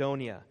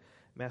Macedonia.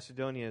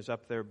 Macedonia is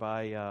up there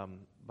by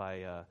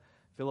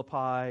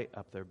Philippi,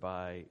 up there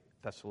by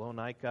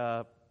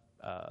Thessalonica,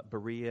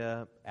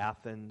 Berea,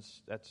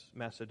 Athens. That's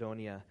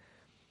Macedonia.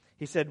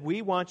 He said,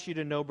 we want you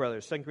to know,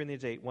 brothers, 2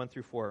 Corinthians 8, 1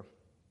 through 4.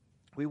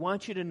 We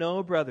want you to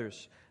know,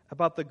 brothers,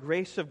 about the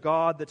grace of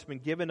God that's been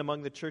given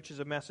among the churches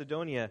of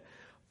Macedonia.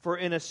 For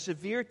in a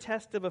severe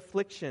test of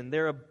affliction,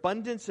 their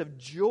abundance of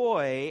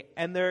joy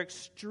and their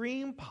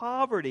extreme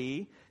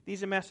poverty,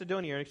 these in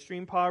Macedonia are in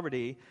extreme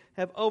poverty,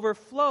 have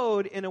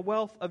overflowed in a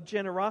wealth of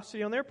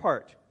generosity on their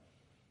part.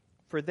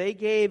 For they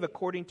gave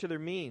according to their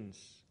means,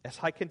 as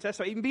I can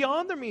testify, even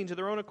beyond their means of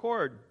their own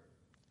accord,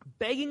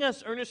 begging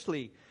us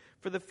earnestly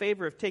for the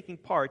favor of taking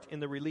part in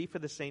the relief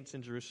of the saints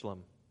in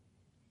Jerusalem.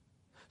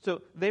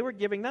 So they were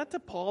giving, not to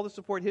Paul to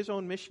support his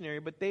own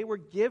missionary, but they were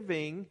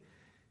giving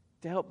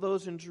to help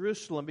those in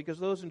Jerusalem, because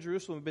those in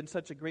Jerusalem have been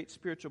such a great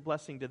spiritual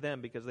blessing to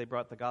them because they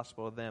brought the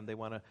gospel to them. They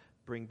want to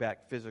bring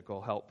back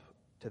physical help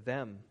to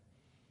them.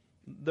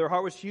 Their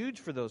heart was huge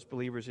for those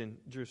believers in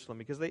Jerusalem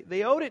because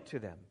they owed it to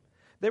them.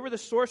 They were the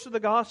source of the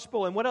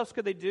gospel, and what else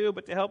could they do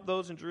but to help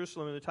those in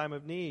Jerusalem in a time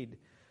of need?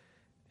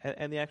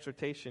 And the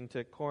exhortation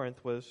to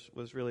Corinth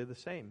was really the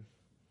same.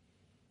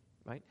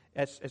 Right?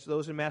 As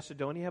those in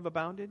Macedonia have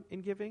abounded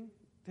in giving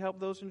to help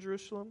those in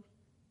Jerusalem,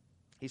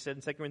 he said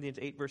in 2 Corinthians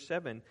 8, verse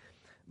 7,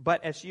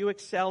 but as you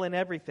excel in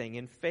everything,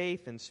 in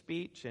faith and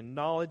speech and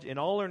knowledge, in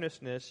all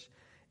earnestness,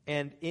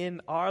 and in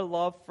our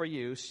love for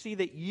you, see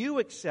that you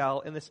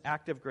excel in this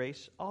act of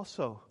grace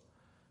also.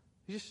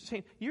 He's just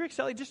saying, you're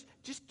excelling,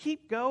 just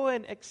keep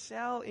going,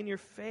 excel in your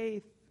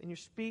faith, in your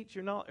speech,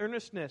 your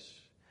earnestness,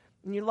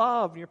 in your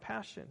love, and your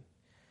passion.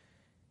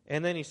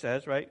 And then he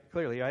says, right,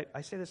 clearly,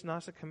 I say this not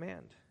as a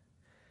command,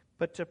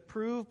 but to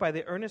prove by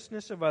the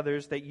earnestness of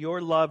others that your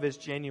love is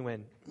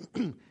genuine.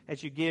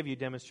 As you give, you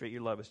demonstrate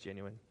your love is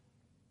genuine.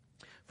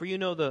 For you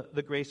know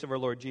the grace of our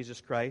Lord Jesus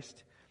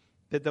Christ,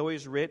 that though he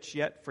is rich,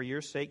 yet for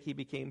your sake he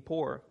became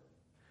poor,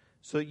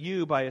 so that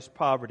you by his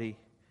poverty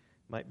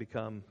might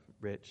become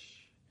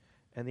rich.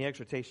 And the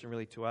exhortation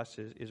really to us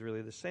is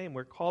really the same.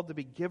 We're called to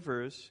be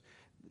givers,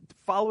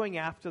 following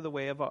after the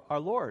way of our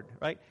Lord,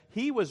 right?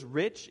 He was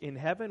rich in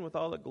heaven with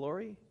all the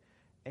glory,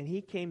 and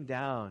he came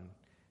down,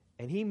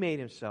 and he made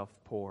himself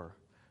poor.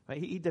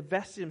 Right? He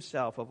divested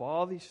himself of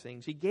all these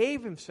things. He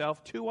gave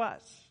himself to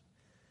us.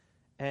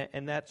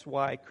 And that's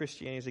why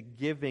Christianity is a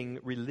giving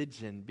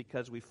religion,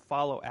 because we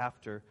follow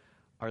after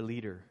our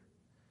leader.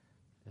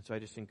 And so I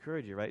just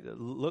encourage you, right?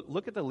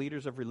 Look at the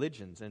leaders of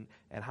religions and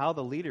how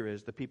the leader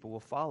is, the people will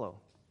follow.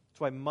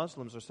 That's why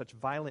Muslims are such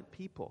violent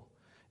people,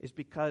 is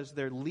because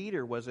their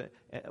leader was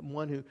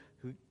one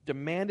who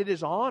demanded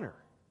his honor.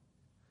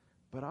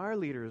 But our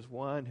leader is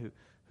one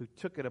who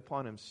took it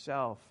upon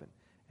himself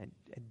and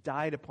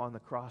died upon the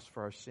cross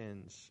for our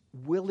sins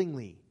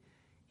willingly.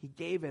 He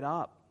gave it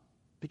up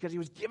because he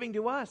was giving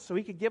to us so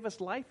he could give us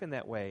life in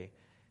that way.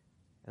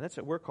 And that's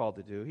what we're called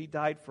to do. He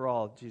died for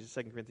all, Jesus,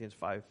 2 Corinthians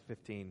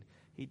 5:15.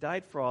 He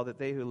died for all, that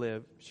they who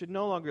live should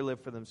no longer live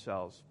for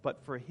themselves,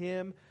 but for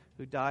him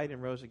who died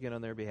and rose again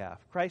on their behalf.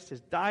 Christ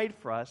has died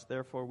for us,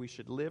 therefore we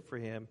should live for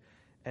him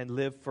and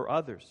live for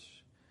others.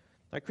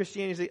 Now,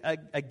 Christianity is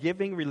a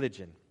giving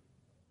religion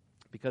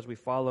because we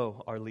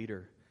follow our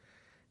leader.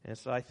 And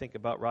so I think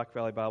about Rock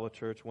Valley Bible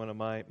Church. One of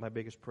my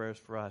biggest prayers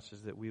for us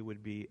is that we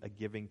would be a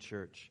giving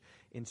church,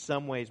 in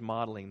some ways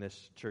modeling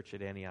this church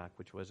at Antioch,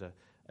 which was a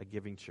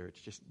giving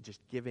church, just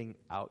giving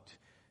out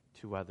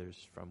to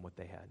others from what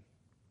they had.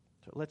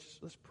 So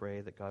let's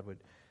pray that God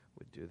would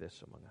do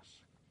this among us.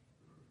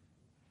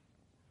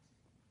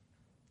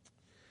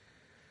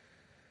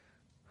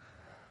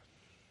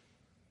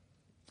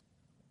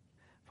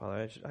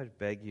 Father, I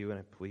beg you and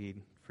I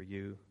plead for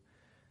you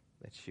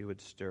that you would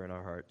stir in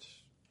our hearts,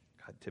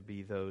 God, to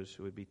be those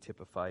who would be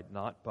typified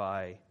not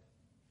by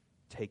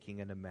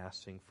taking and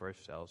amassing for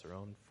ourselves our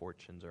own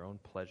fortunes, our own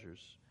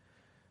pleasures,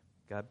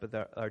 God, but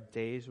that our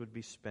days would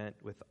be spent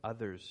with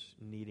others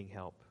needing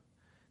help,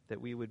 that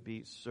we would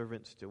be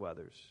servants to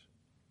others.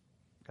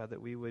 God,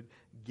 that we would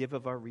give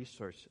of our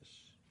resources,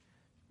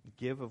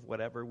 give of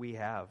whatever we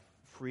have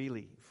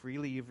freely.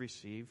 Freely you've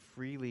received,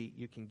 freely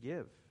you can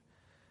give.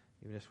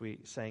 Even as we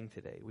sang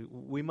today,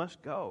 we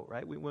must go,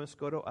 right? We must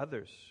go to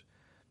others,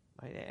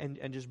 right?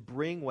 And just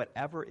bring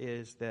whatever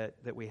is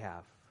that we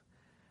have.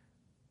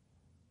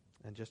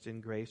 And just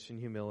in grace and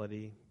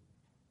humility,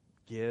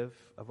 give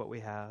of what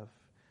we have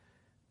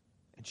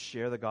and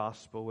share the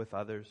gospel with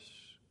others.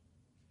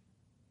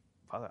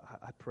 Father,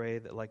 I pray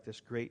that like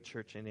this great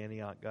church in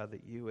Antioch, God,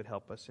 that you would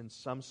help us in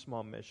some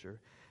small measure,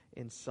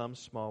 in some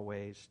small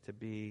ways, to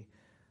be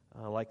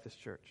like this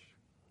church.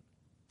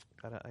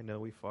 God, I know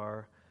we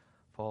fall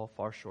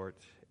far short,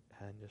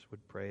 and just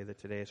would pray that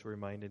today, as we're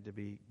reminded to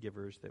be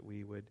givers, that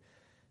we would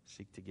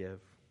seek to give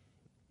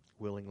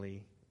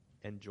willingly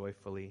and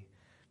joyfully.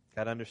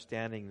 God,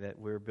 understanding that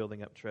we're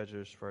building up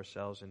treasures for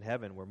ourselves in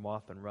heaven where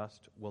moth and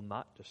rust will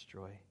not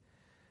destroy,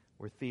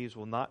 where thieves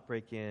will not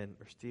break in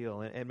or steal.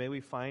 And may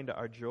we find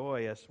our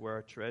joy as where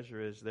our treasure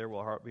is, there will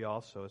our heart be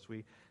also. As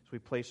we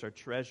place our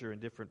treasure in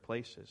different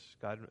places,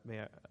 God,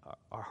 may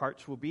our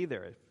hearts will be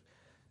there.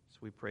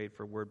 As we prayed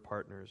for Word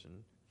Partners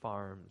and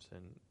farms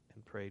and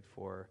prayed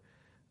for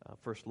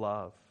First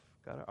Love.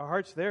 God, our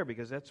heart's there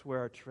because that's where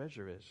our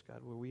treasure is, God,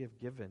 where we have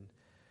given.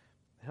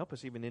 Help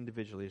us even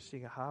individually to see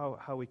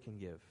how we can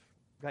give.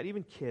 God,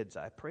 even kids,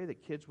 I pray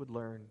that kids would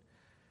learn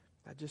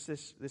just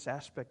this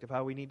aspect of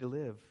how we need to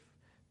live,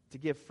 to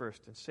give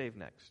first and save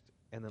next,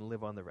 and then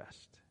live on the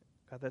rest.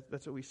 God,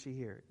 that's what we see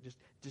here.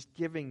 Just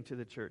giving to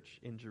the church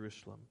in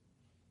Jerusalem.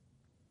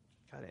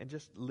 God, and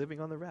just living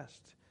on the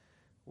rest,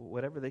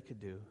 whatever they could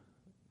do.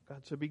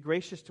 God, so be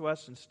gracious to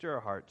us and stir our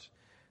hearts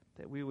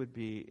that we would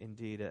be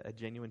indeed a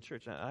genuine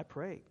church. And I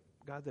pray,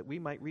 God, that we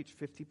might reach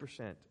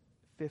 50%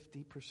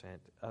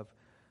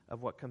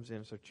 of what comes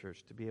in as our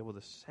church, to be able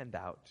to send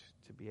out,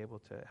 to be able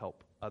to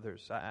help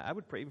others. I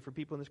would pray even for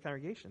people in this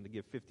congregation to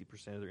give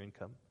 50% of their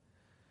income.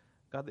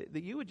 God,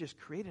 that you would just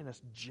create in us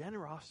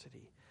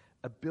generosity,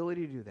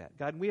 ability to do that.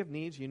 God, we have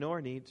needs. You know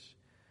our needs.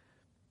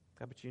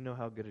 God, but you know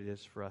how good it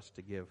is for us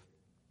to give,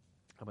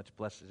 how much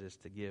blessed it is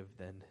to give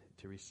than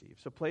to receive.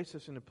 So place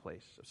us in a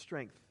place of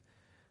strength,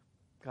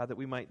 God, that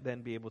we might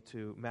then be able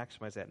to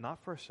maximize that,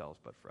 not for ourselves,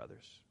 but for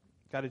others.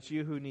 God, it's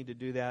you who need to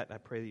do that, and I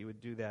pray that you would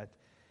do that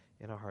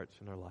in our hearts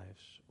and our lives.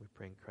 We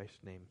pray in Christ's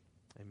name.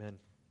 Amen.